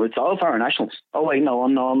 It's all foreign nationals. Oh wait, no,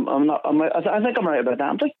 I'm not. I think I'm right about that,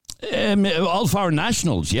 aren't I? All foreign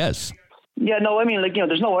nationals, yes. Yeah, no, I mean,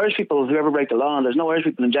 there's no Irish people who ever break the law, and there's no Irish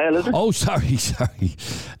people in jail, is there? Oh, sorry.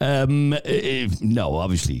 No,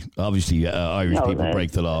 obviously, Irish people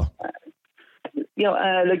break the law.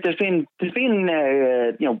 There's been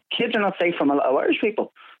kids are not safe from a lot of Irish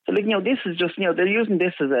people. So, this is just, they're using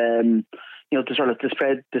this as to sort of to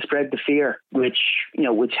spread the fear, which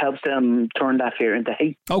helps them turn that fear into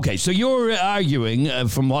hate. Okay, so you're arguing,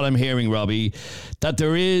 from what I'm hearing, Robbie, that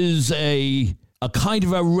there is a kind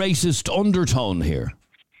of a racist undertone here.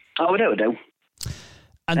 Oh, without a doubt.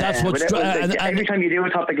 And that's what's every time you do a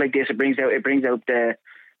topic like this, it brings out the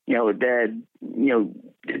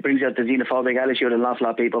it brings out the xenophobic attitude of an awful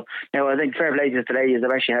lot of people. Now, I think fair play to today is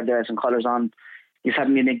they've actually had some colours on. You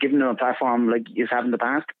haven't been giving them a platform like you have in the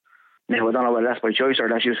past. Now, I don't know whether that's by choice or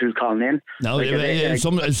that's just who's calling in. No,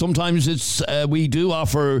 sometimes it's we do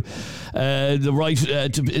offer the right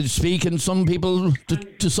to speak, and some people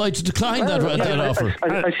decide to decline that offer.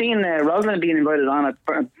 I've seen Rosalind being invited on. I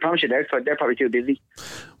promise you, they're probably too busy.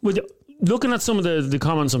 looking at some of the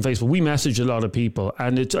comments on Facebook, we message a lot of people,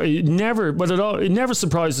 and it never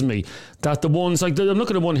surprises me that the ones, like, I'm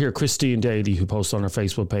looking at one here, Christine Daly, who posted on her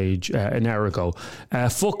Facebook page an hour ago,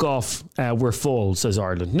 fuck off, we're full, says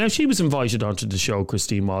Ireland. Now, she was invited onto the show,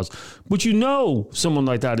 Christine was, but someone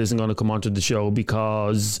like that isn't going to come onto the show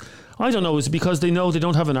because... I don't know. Is it because they know they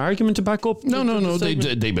don't have an argument to back up? No.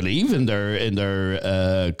 They believe in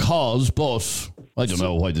their cause, but I don't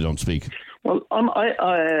know why they don't speak. Well, I'm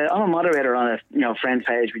a moderator on a friends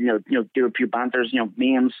page. We do a few banters,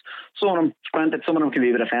 memes. Some of them, granted, some of them can be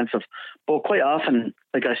a bit offensive, but quite often,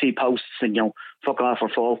 like, I see posts and fuck off or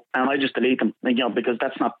full, and I just delete them, because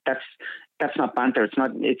that's not banter.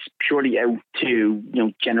 It's purely out to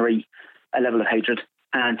generate a level of hatred.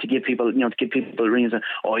 And to give people, reasons,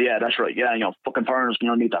 oh yeah, that's right, yeah, fucking foreigners,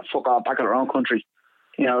 need that fuck off back in our own country.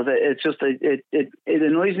 It's just it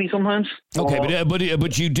annoys me sometimes. Okay,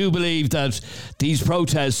 but you do believe that these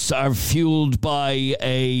protests are fueled by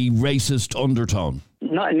a racist undertone?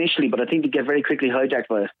 Not initially, but I think they get very quickly hijacked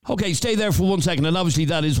by it. Okay, stay there for 1 second, and obviously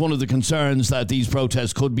that is one of the concerns, that these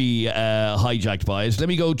protests could be hijacked by it. Let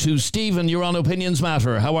me go to Stephen. You're on Opinions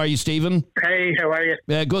Matter. How are you, Stephen? Hey, how are you?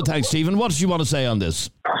 Good, thanks, Stephen. What did you want to say on this?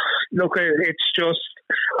 Look, it's just,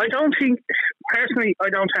 I don't think, personally, I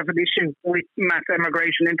don't have an issue with mass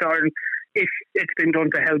immigration into Ireland if it's been done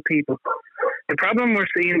to help people. The problem we're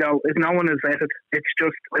seeing, though, is no one is vetted. It's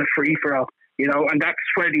just a free-for-all. And that's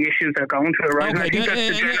where the issues are going to, right? Okay, I think that's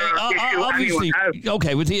the general issue obviously, anyone has.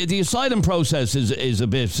 Okay, with the asylum process is a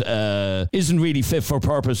bit isn't really fit for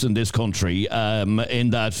purpose in this country.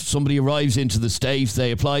 In that somebody arrives into the state,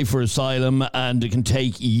 they apply for asylum, and it can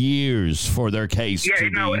take years for their case to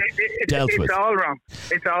be dealt with. It's all wrong.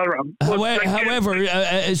 It's all wrong. However,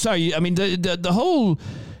 sorry, I mean the whole.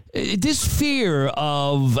 This fear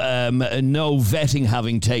of no vetting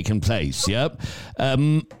having taken place, yeah?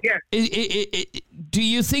 Do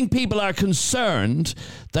you think people are concerned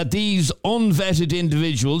that these unvetted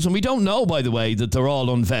individuals, and we don't know, by the way, that they're all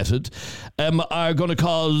unvetted, are going to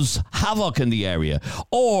cause havoc in the area?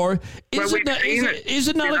 Or is it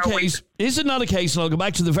not a case, and I'll go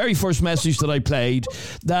back to the very first message that I played,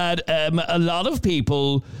 that a lot of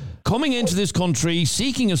people coming into this country,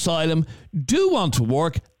 seeking asylum, do want to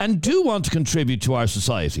work and do want to contribute to our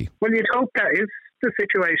society? Well, you'd hope that is the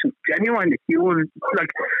situation. Genuinely, you would,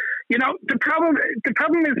 the problem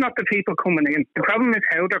is not the people coming in. The problem is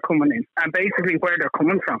how they're coming in and basically where they're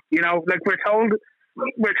coming from. We're told,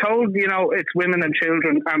 it's women and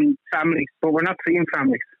children and families, but we're not seeing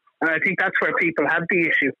families. And I think that's where people have the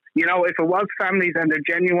issue. If it was families and they're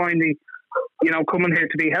genuinely, coming here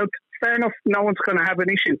to be helped, fair enough, no one's going to have an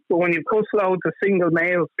issue. But when you post loads of single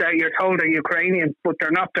males that you're told are Ukrainian, but they're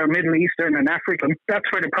not, they're Middle Eastern and African,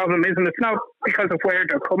 that's where the problem is, and it's not because of where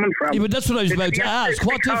they're coming from. Yeah, but that's what I was about to ask.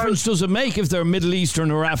 What difference does it make if they're Middle Eastern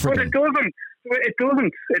or African? But it doesn't. It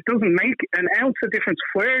doesn't make an ounce of difference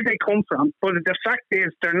where they come from. But the fact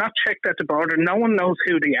is, they're not checked at the border. No one knows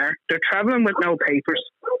who they are. They're travelling with no papers.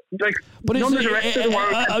 But none of the rest of the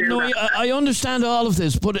world can do that. I understand all of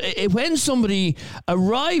this, but when somebody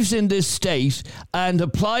arrives in this state and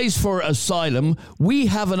applies for asylum, we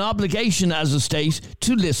have an obligation as a state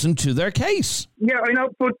to listen to their case. Yeah, I know,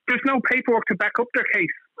 but there's no paperwork to back up their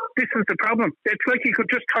case. This is the problem. It's like you could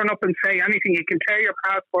just turn up and say anything. You can tear your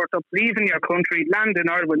passport up, leave in your country, land in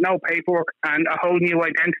Ireland with no paperwork and a whole new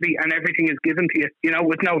identity, and everything is given to you,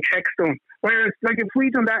 with no checks done. Whereas, if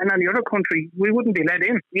we'd done that in any other country, we wouldn't be let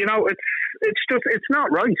in. It's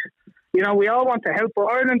not right. We all want to help,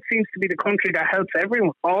 but Ireland seems to be the country that helps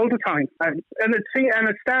everyone all the time. And it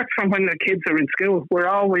starts from when the kids are in school. We're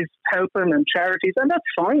always helping and charities, and that's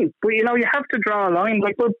fine. But, you have to draw a line.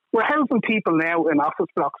 We're helping people now in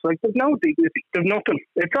office blocks. There's no dignity. There's nothing.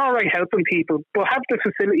 It's all right helping people, but have the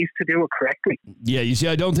facilities to do it correctly. Yeah, you see,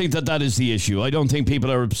 I don't think that is the issue. I don't think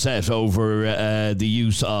people are upset over the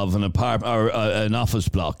use of an apartment or an office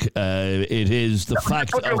block. It is the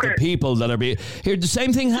fact of the people that are being... Here, the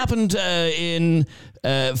same thing happened in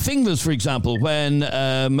Finglas, for example, when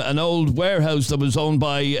an old warehouse that was owned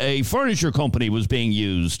by a furniture company was being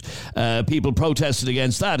used. People protested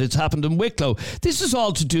against that. It's happened in Wicklow. This is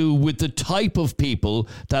all to do with the type of people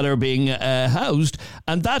that are being housed,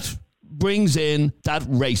 and that brings in that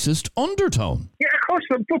racist undertone. Yeah, of course,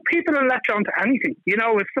 but people will latch on to anything.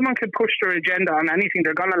 If someone can push their agenda on anything,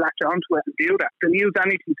 they're going to latch on to it and do that. They'll use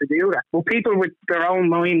anything to do that. But people with their own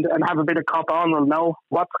mind and have a bit of cop on will know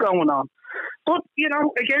what's going on. But,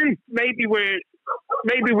 again, maybe we're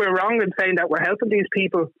maybe we're wrong in saying that we're helping these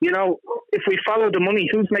people. You know, if we follow the money,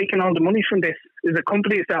 who's making all the money from this? Is the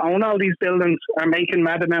companies that own all these buildings are making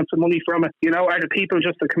mad amounts of money from it? You know, are the people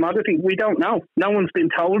just a commodity? We don't know. No one's been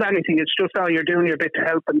told anything. It's just, oh, you're doing your bit to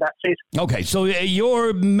help, and that's it. Okay, so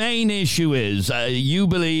your main issue is you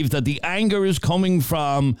believe that the anger is coming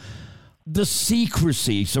from the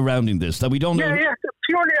secrecy surrounding this, that we don't know. Yeah,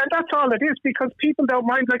 purely, and that's all it is, because people don't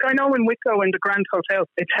mind. Like, I know in Wicklow, in the Grand Hotel,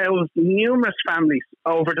 it's housed numerous families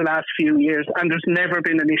over the last few years, and there's never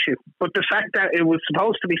been an issue. But the fact that it was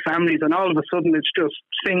supposed to be families, and all of a sudden it's just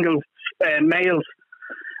single males,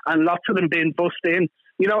 and lots of them being bussed in,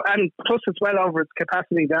 you know, and plus it's well over its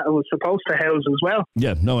capacity that it was supposed to house as well.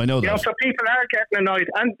 Yeah, no, I know that. You know, so people are getting annoyed.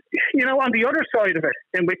 And, you know, on the other side of it,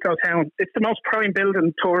 in Wicklow Town, it's the most prime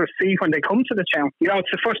building tourists see when they come to the town. You know,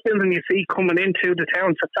 it's the first building you see coming into the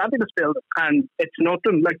town. It's a fabulous building. And it's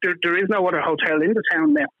nothing, like, there is no other hotel in the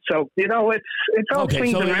town now. So, you know, it's all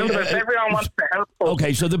swings and roundabouts. Everyone wants to help.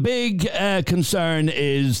 Okay, so the big concern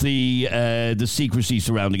is the secrecy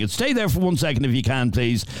surrounding it. Stay there for 1 second if you can,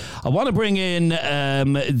 please. I want to bring in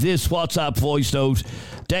this WhatsApp voice note.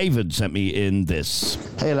 David sent me in this.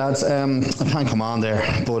 Hey lads, I can't come on there,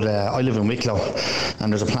 but I live in Wicklow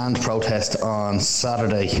and there's a planned protest on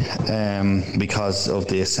Saturday because of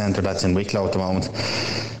the centre that's in Wicklow at the moment.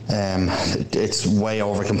 It's way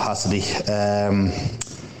over capacity.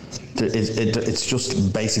 It's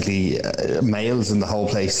just basically males in the whole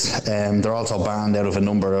place. They're also banned out of a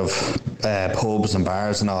number of pubs and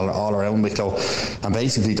bars and all around Wicklow, and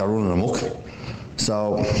basically they're running amok.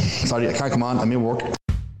 So, sorry, I can't come on. I'm in work.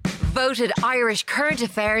 Voted Irish Current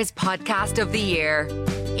Affairs Podcast of the Year.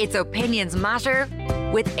 It's Opinions Matter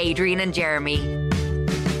with Adrian and Jeremy.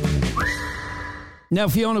 Now,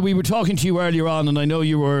 Fiona, we were talking to you earlier on, and I know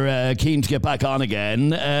you were keen to get back on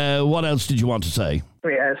again. What else did you want to say?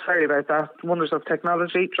 Yeah, sorry about that. Wonders of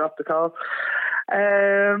technology. Dropped the call.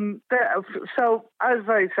 So, as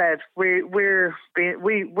I said, we're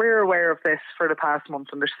aware of this for the past month,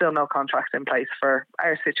 and there's still no contract in place for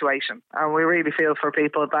our situation. And we really feel for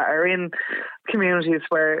people that are in communities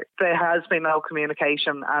where there has been no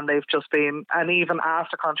communication, and they've just been, and even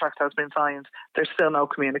after contract has been signed, there's still no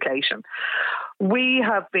communication. We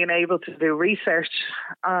have been able to do research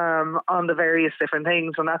on the various different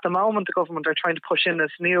things, and at the moment the government are trying to push in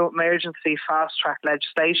this new emergency fast-track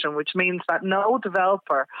legislation, which means that no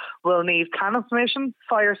developer will need planning permission,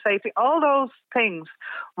 fire safety, all those things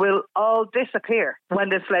will all disappear when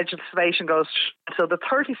this legislation goes till the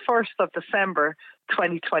 31st of December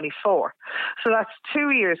 2024. So that's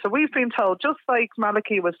 2 years. So we've been told, just like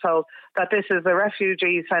Malachy was told, that this is a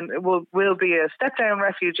refugee centre, will be a step-down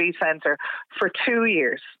refugee centre for 2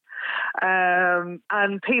 years.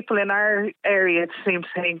 And people in our area seem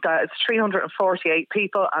to think that it's 348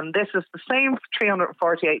 people, and this is the same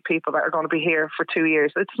 348 people that are going to be here for 2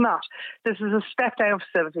 years. It's not. This is a step-down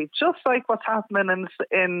facility, just like what's happening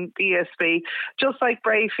in ESB, just like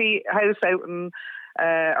Brafey House out in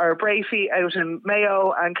or Brafey out in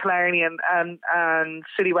Mayo and Killarney and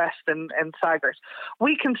City West and Saggart.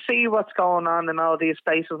 We can see what's going on in all these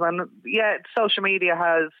places, and yeah, social media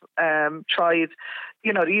has tried.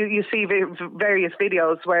 You know, you see various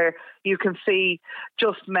videos where you can see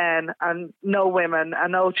just men and no women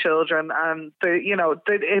and no children, and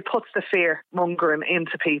it puts the fear mongering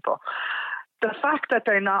into people. The fact that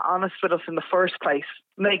they're not honest with us in the first place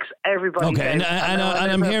makes everybody... Okay, and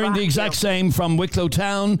I'm hearing the exact same from Wicklow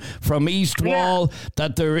Town, from East Wall,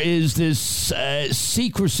 that there is this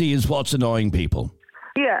secrecy is what's annoying people.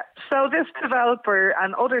 Yeah, so this developer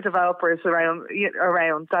and other developers around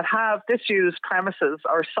that have disused premises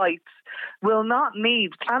or sites will not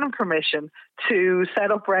need planning permission to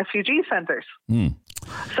set up refugee centres.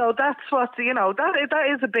 So that's what, that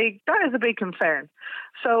is a big concern.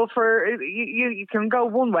 So for you can go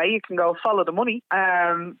one way, you can go follow the money,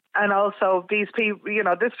 and also these people,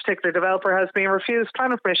 this particular developer has been refused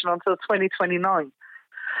planning permission until 2029.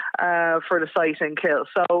 For the site in Kill.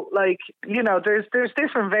 So, there's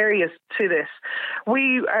different various to this.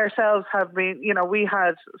 We ourselves have been, we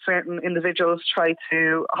had certain individuals try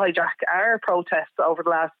to hijack our protests over the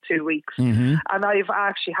last 2 weeks. Mm-hmm. And I've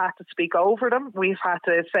actually had to speak over them. We've had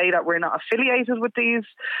to say that we're not affiliated with these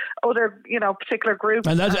other, particular groups.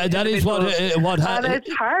 And that is what and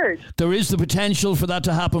it's hard. There is the potential for that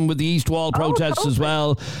to happen with the East Wall protests as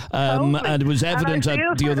well. And it was evident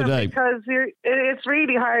the other day. Because it's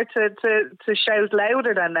really hard to shout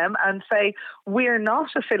louder than them and say we're not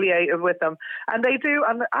affiliated with them. And they do,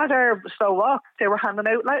 and at our slow walk, they were handing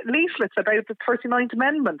out leaflets about the 39th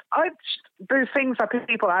Amendment. There's things that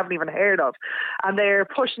people haven't even heard of, and they're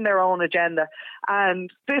pushing their own agenda.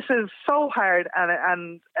 And this is so hard,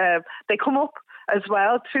 and they come up as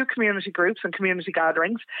well to community groups and community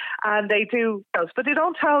gatherings, and they do, but they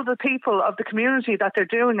don't tell the people of the community that they're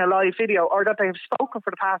doing a live video or that they've spoken for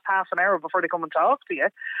the past half an hour before they come and talk to you,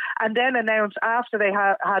 and then announce after they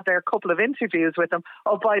had their couple of interviews with them,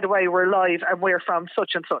 oh, by the way, we're live and we're from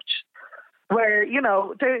such and such. Where,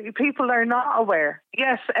 people are not aware.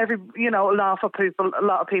 Yes, a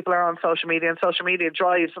lot of people are on social media, and social media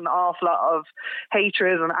drives an awful lot of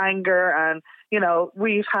hatred and anger. And,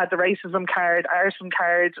 we've had the racism card, arson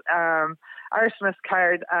card, arsonist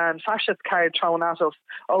card and fascist card thrown at us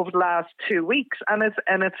over the last 2 weeks. And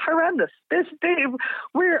it's horrendous.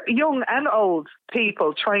 We're young and old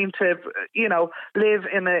people trying to, live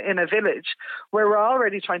in a village where we're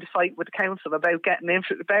already trying to fight with the council about getting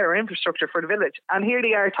better infrastructure for the village. And here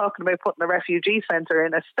they are talking about putting a refugee centre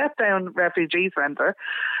in, a step-down refugee centre.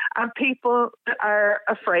 And people are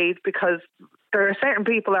afraid because there are certain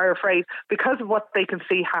people are afraid because of what they can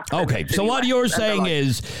see happening. Okay, so what you're saying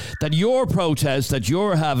is that your protest that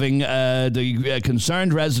you're having, the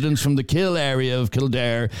concerned residents from the Kill area of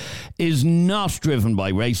Kildare, is not driven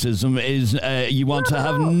by racism. You want to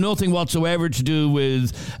have nothing whatsoever to do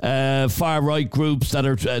with far right groups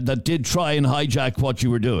that did try and hijack what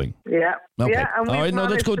you were doing. Yeah. Okay. Yeah, and all right, no,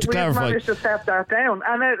 that's good to clarify. We've managed to step that down,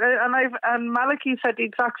 and Malachy said the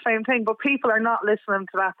exact same thing, but people are not listening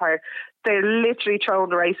to that part. They're literally throwing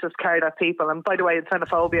the racist card at people, and by the way, it's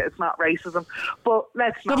xenophobia, it's not racism. But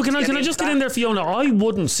let's not. No, but can I just get in there, Fiona? I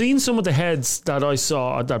wouldn't, seen some of the heads that I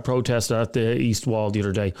saw at that protest at the East Wall the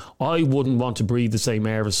other day, I wouldn't want to breathe the same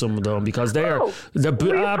air as some of them, because they're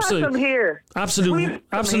absolute here. Absolute.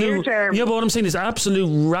 Yeah, but what I'm saying is absolute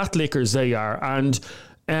rat lickers they are, and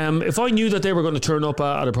if I knew that they were going to turn up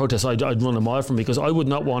at a protest, I'd run a mile from, because I would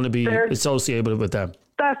not want to be associated with them.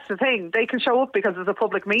 That's the thing. They can show up because it's a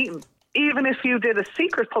public meeting. Even if you did a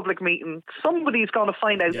secret public meeting, somebody's going to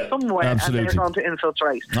find out somewhere, and they're going to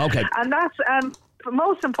infiltrate. Okay. And that's the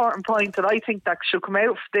most important point that I think that should come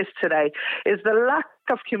out of this today is the lack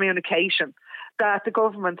of communication that the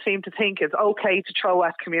government seem to think is okay to throw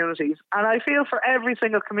at communities. And I feel for every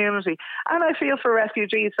single community, and I feel for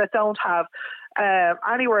refugees that don't have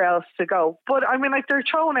anywhere else to go. But I mean, like, they're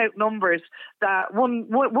throwing out numbers that one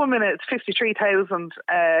minute it's 53,000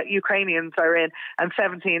 Ukrainians are in, and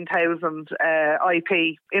 17,000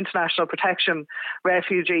 IP, international protection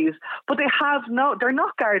refugees. But they're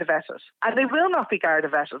not Garda vetted, and they will not be Garda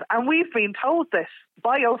vetted. And we've been told this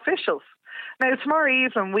by officials. Now, tomorrow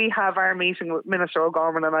evening we have our meeting with Minister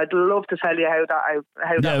O'Gorman, and I'd love to tell you how that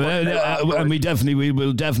and we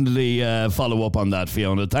will definitely follow up on that,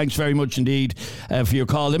 Fiona. Thanks very much indeed for your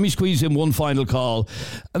call. Let me squeeze in one final call,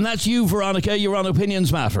 and that's you, Veronica. You're on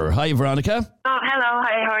Opinions Matter. Hi, Veronica. Oh, hello.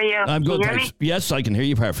 Hi, how are you? I'm good, thanks. Me? Yes, I can hear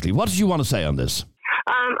you perfectly. What did you want to say on this?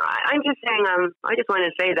 I'm just saying, I just want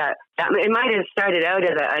to say that it might have started out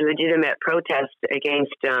as a legitimate protest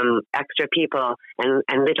against extra people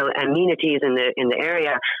and little amenities in the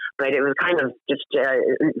area, but it was kind of just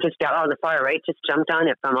all the far right just jumped on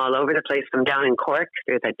it from all over the place, from down in Cork.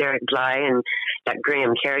 There's that Derek Bly and that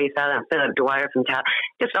Graham Carey fella and Philip Dwyer from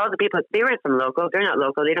just all the people. They weren't from local. They're not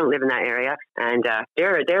local. They don't live in that area, and they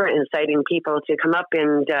were inciting people to come up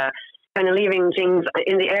and kind of leaving things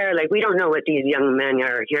in the air, like, we don't know what these young men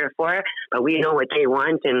are here for, but we know what they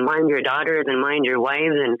want, and mind your daughters and mind your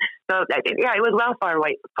wives. And so, yeah, it was well far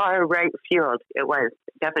right fueled. It was,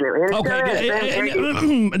 definitely.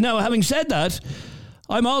 Okay. Now, having said that,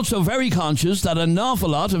 I'm also very conscious that an awful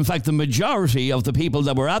lot, in fact, the majority of the people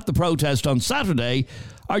that were at the protest on Saturday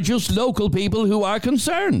are just local people who are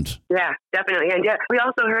concerned. Yeah, definitely. And yeah, we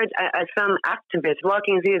also heard some activists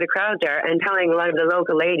walking through the crowd there and telling a lot of the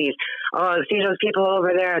local ladies, oh, see those people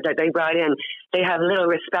over there that they brought in, they have little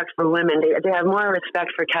respect for women. They have more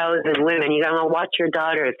respect for cows than women. You don't know, watch your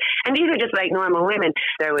daughters. And these are just like normal women.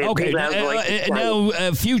 Okay, now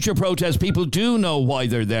future protest people do know why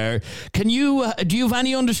they're there. Do you have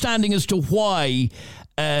any understanding as to why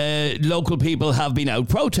local people have been out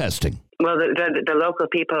protesting? Well, the local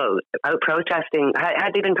people out protesting,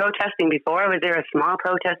 had they been protesting before? Was there a small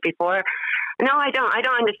protest before? No, I don't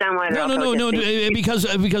understand why they're No,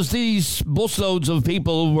 because these busloads of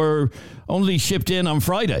people were only shipped in on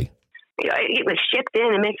Friday. It was shipped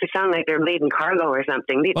in. It makes it sound like they're laden cargo or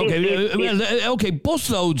something.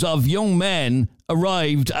 Busloads of young men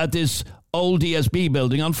arrived at this old DSB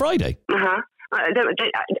building on Friday. Uh-huh.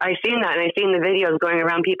 I've seen that, and I've seen the videos going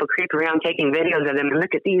around, people creeping around taking videos of them, and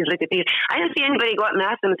look at these. I don't see anybody go up and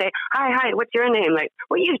ask them and say, hi, what's your name? Like,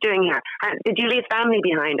 what are you doing here? Did you leave family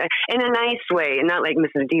behind? In a nice way, and not like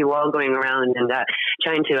Mrs. D. Wall going around and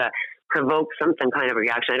trying to provoke some kind of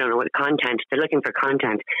reaction. I don't know what content. They're looking for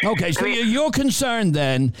content. Okay, so you're concerned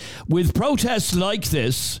then with protests like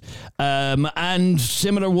this and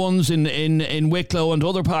similar ones in Wicklow and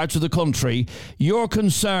other parts of the country. You're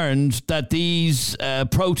concerned that these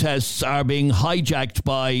protests are being hijacked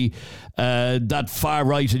by that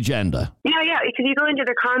far-right agenda. Yeah, because you go into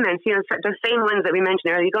the comments, the same ones that we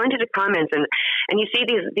mentioned earlier, you go into the comments and you see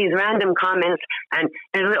these random comments, and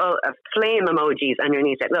there's little flame emojis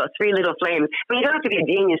underneath it, three little flames. But you don't have to be a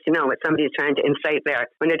genius to know what somebody's trying to incite there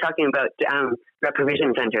when they're talking about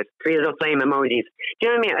reprovision centres. Three little flame emojis. Do you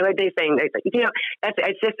know what I mean? What they're saying, it's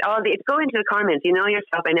just it's go into the comments. You know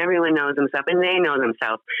yourself, and everyone knows themselves, and they know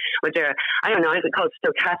themselves. With their, I don't know, is it called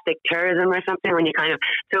stochastic terrorism or something? When you kind of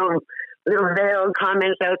throw little veiled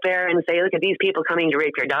comments out there and say, look at these people coming to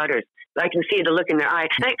rape your daughters. I can see the look in their eye.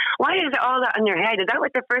 Like, why is all that in their head? Is that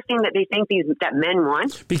what the first thing that they think that men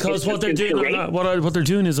want? Because what they're doing, what they're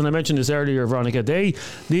doing is, and I mentioned this earlier, Veronica,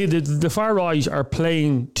 the far right are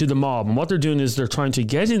playing to the mob, and what they're doing is they're trying to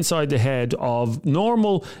get inside the head of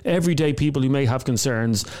normal, everyday people who may have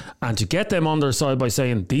concerns, and to get them on their side by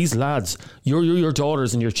saying, these lads, your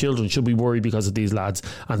daughters and your children should be worried because of these lads,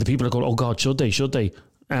 and the people are going, oh God, should they?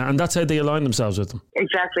 And that's how they align themselves with them.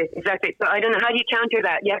 Exactly. So I don't know, how do you counter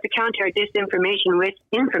that? You have to counter disinformation with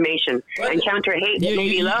information and counter hate that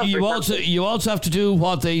maybe love. You also have to do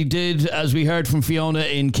what they did, as we heard from Fiona,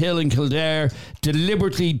 in Kill and Kildare,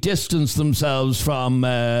 deliberately distance themselves from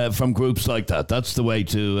groups like that. That's the way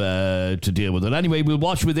to deal with it. Anyway, we'll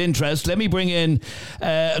watch with interest. Let me bring in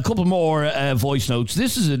a couple more voice notes.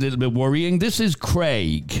 This is a little bit worrying. This is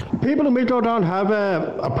Craig. People in Wicklow don't have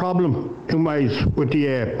a problem in ways with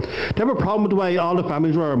the they have a problem with the way all the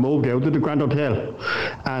families were moved out of the Grand Hotel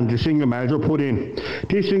and the single males were put in.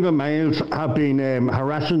 These single males have been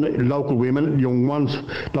harassing local women, young ones,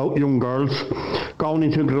 young girls, going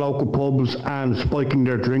into the local pubs and spiking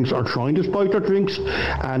their drinks or trying to spike their drinks,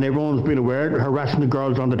 and everyone's been aware, harassing the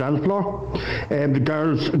girls on the dance floor. The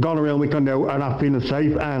girls going around Wicklow now are not feeling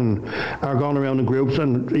safe and are going around in groups,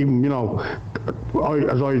 and even,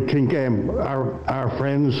 I think our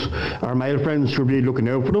friends, our male friends, should be looking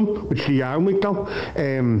out for them, which they are in Wicklow.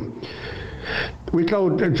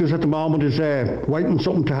 Wicklow, just at the moment, is waiting for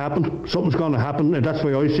something to happen. Something's going to happen, and that's the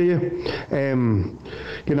way I see it.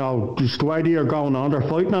 Just the way they are going on, they're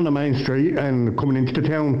fighting on the main street and coming into the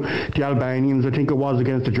town. The Albanians, I think it was,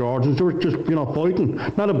 against the Georgians, they were just, fighting.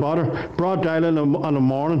 Not a bother. Broad daylight on the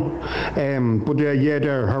morning. But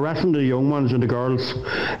they're harassing the young ones and the girls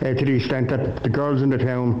to the extent that the girls in the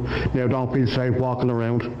town don't feel safe walking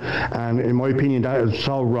around. And in my opinion, that is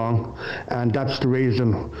so wrong. And that's the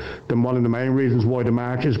reason, one of the main reasons why the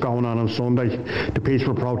march is going on Sunday, the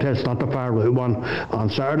peaceful protest, not the far right one, on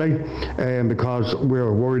Saturday, because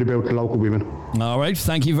we're worried about the local women. All right,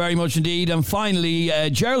 thank you very much indeed. And finally,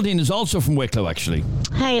 Geraldine is also from Wicklow, actually.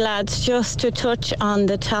 Hey lads, just to touch on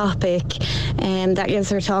the topic that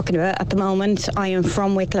you are talking about at the moment, I am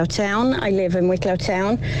from Wicklow Town. I live in Wicklow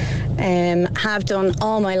Town, have done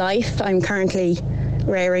all my life. I'm currently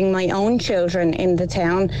rearing my own children in the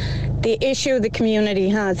town. The issue the community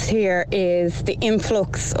has here is the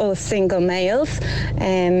influx of single males,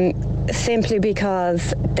 simply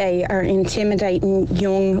because they are intimidating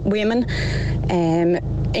young women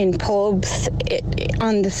in pubs,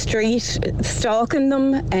 on the street, stalking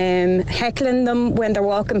them, heckling them when they're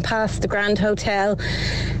walking past the Grand Hotel.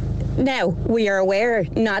 Now, we are aware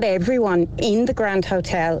not everyone in the Grand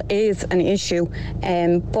Hotel is an issue,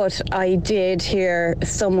 but I did hear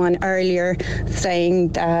someone earlier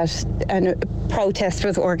saying that a protest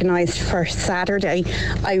was organised for Saturday.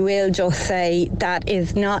 I will just say that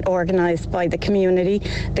is not organised by the community.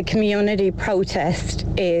 The community protest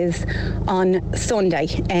is on Sunday.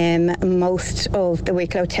 Most of the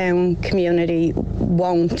Wicklow Town community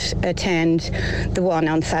won't attend the one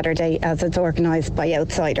on Saturday as it's organised by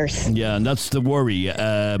outsiders. Yeah, and that's the worry,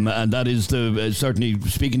 and that is certainly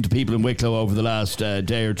speaking to people in Wicklow over the last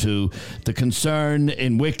day or two. The concern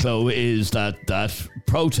in Wicklow is that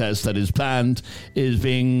protest that is planned is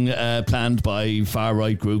being planned by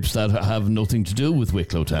far-right groups that have nothing to do with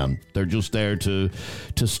Wicklow Town. They're just there to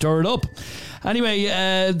stir it up. Anyway,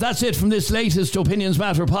 that's it from this latest Opinions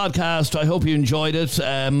Matter podcast. I hope you enjoyed it.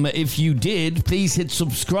 If you did, please hit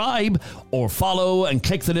subscribe or follow and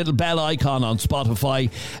click the little bell icon on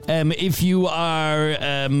Spotify. If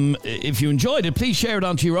you enjoyed it, please share it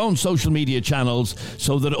onto your own social media channels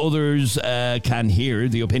so that others can hear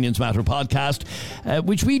the Opinions Matter podcast,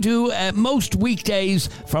 which we do most weekdays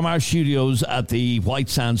from our studios at the White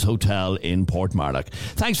Sands Hotel in Portmarnock.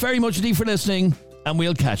 Thanks very much indeed for listening, and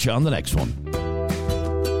we'll catch you on the next one.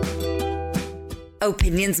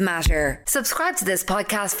 Opinions Matter. Subscribe to this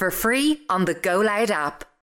podcast for free on the Go Loud app.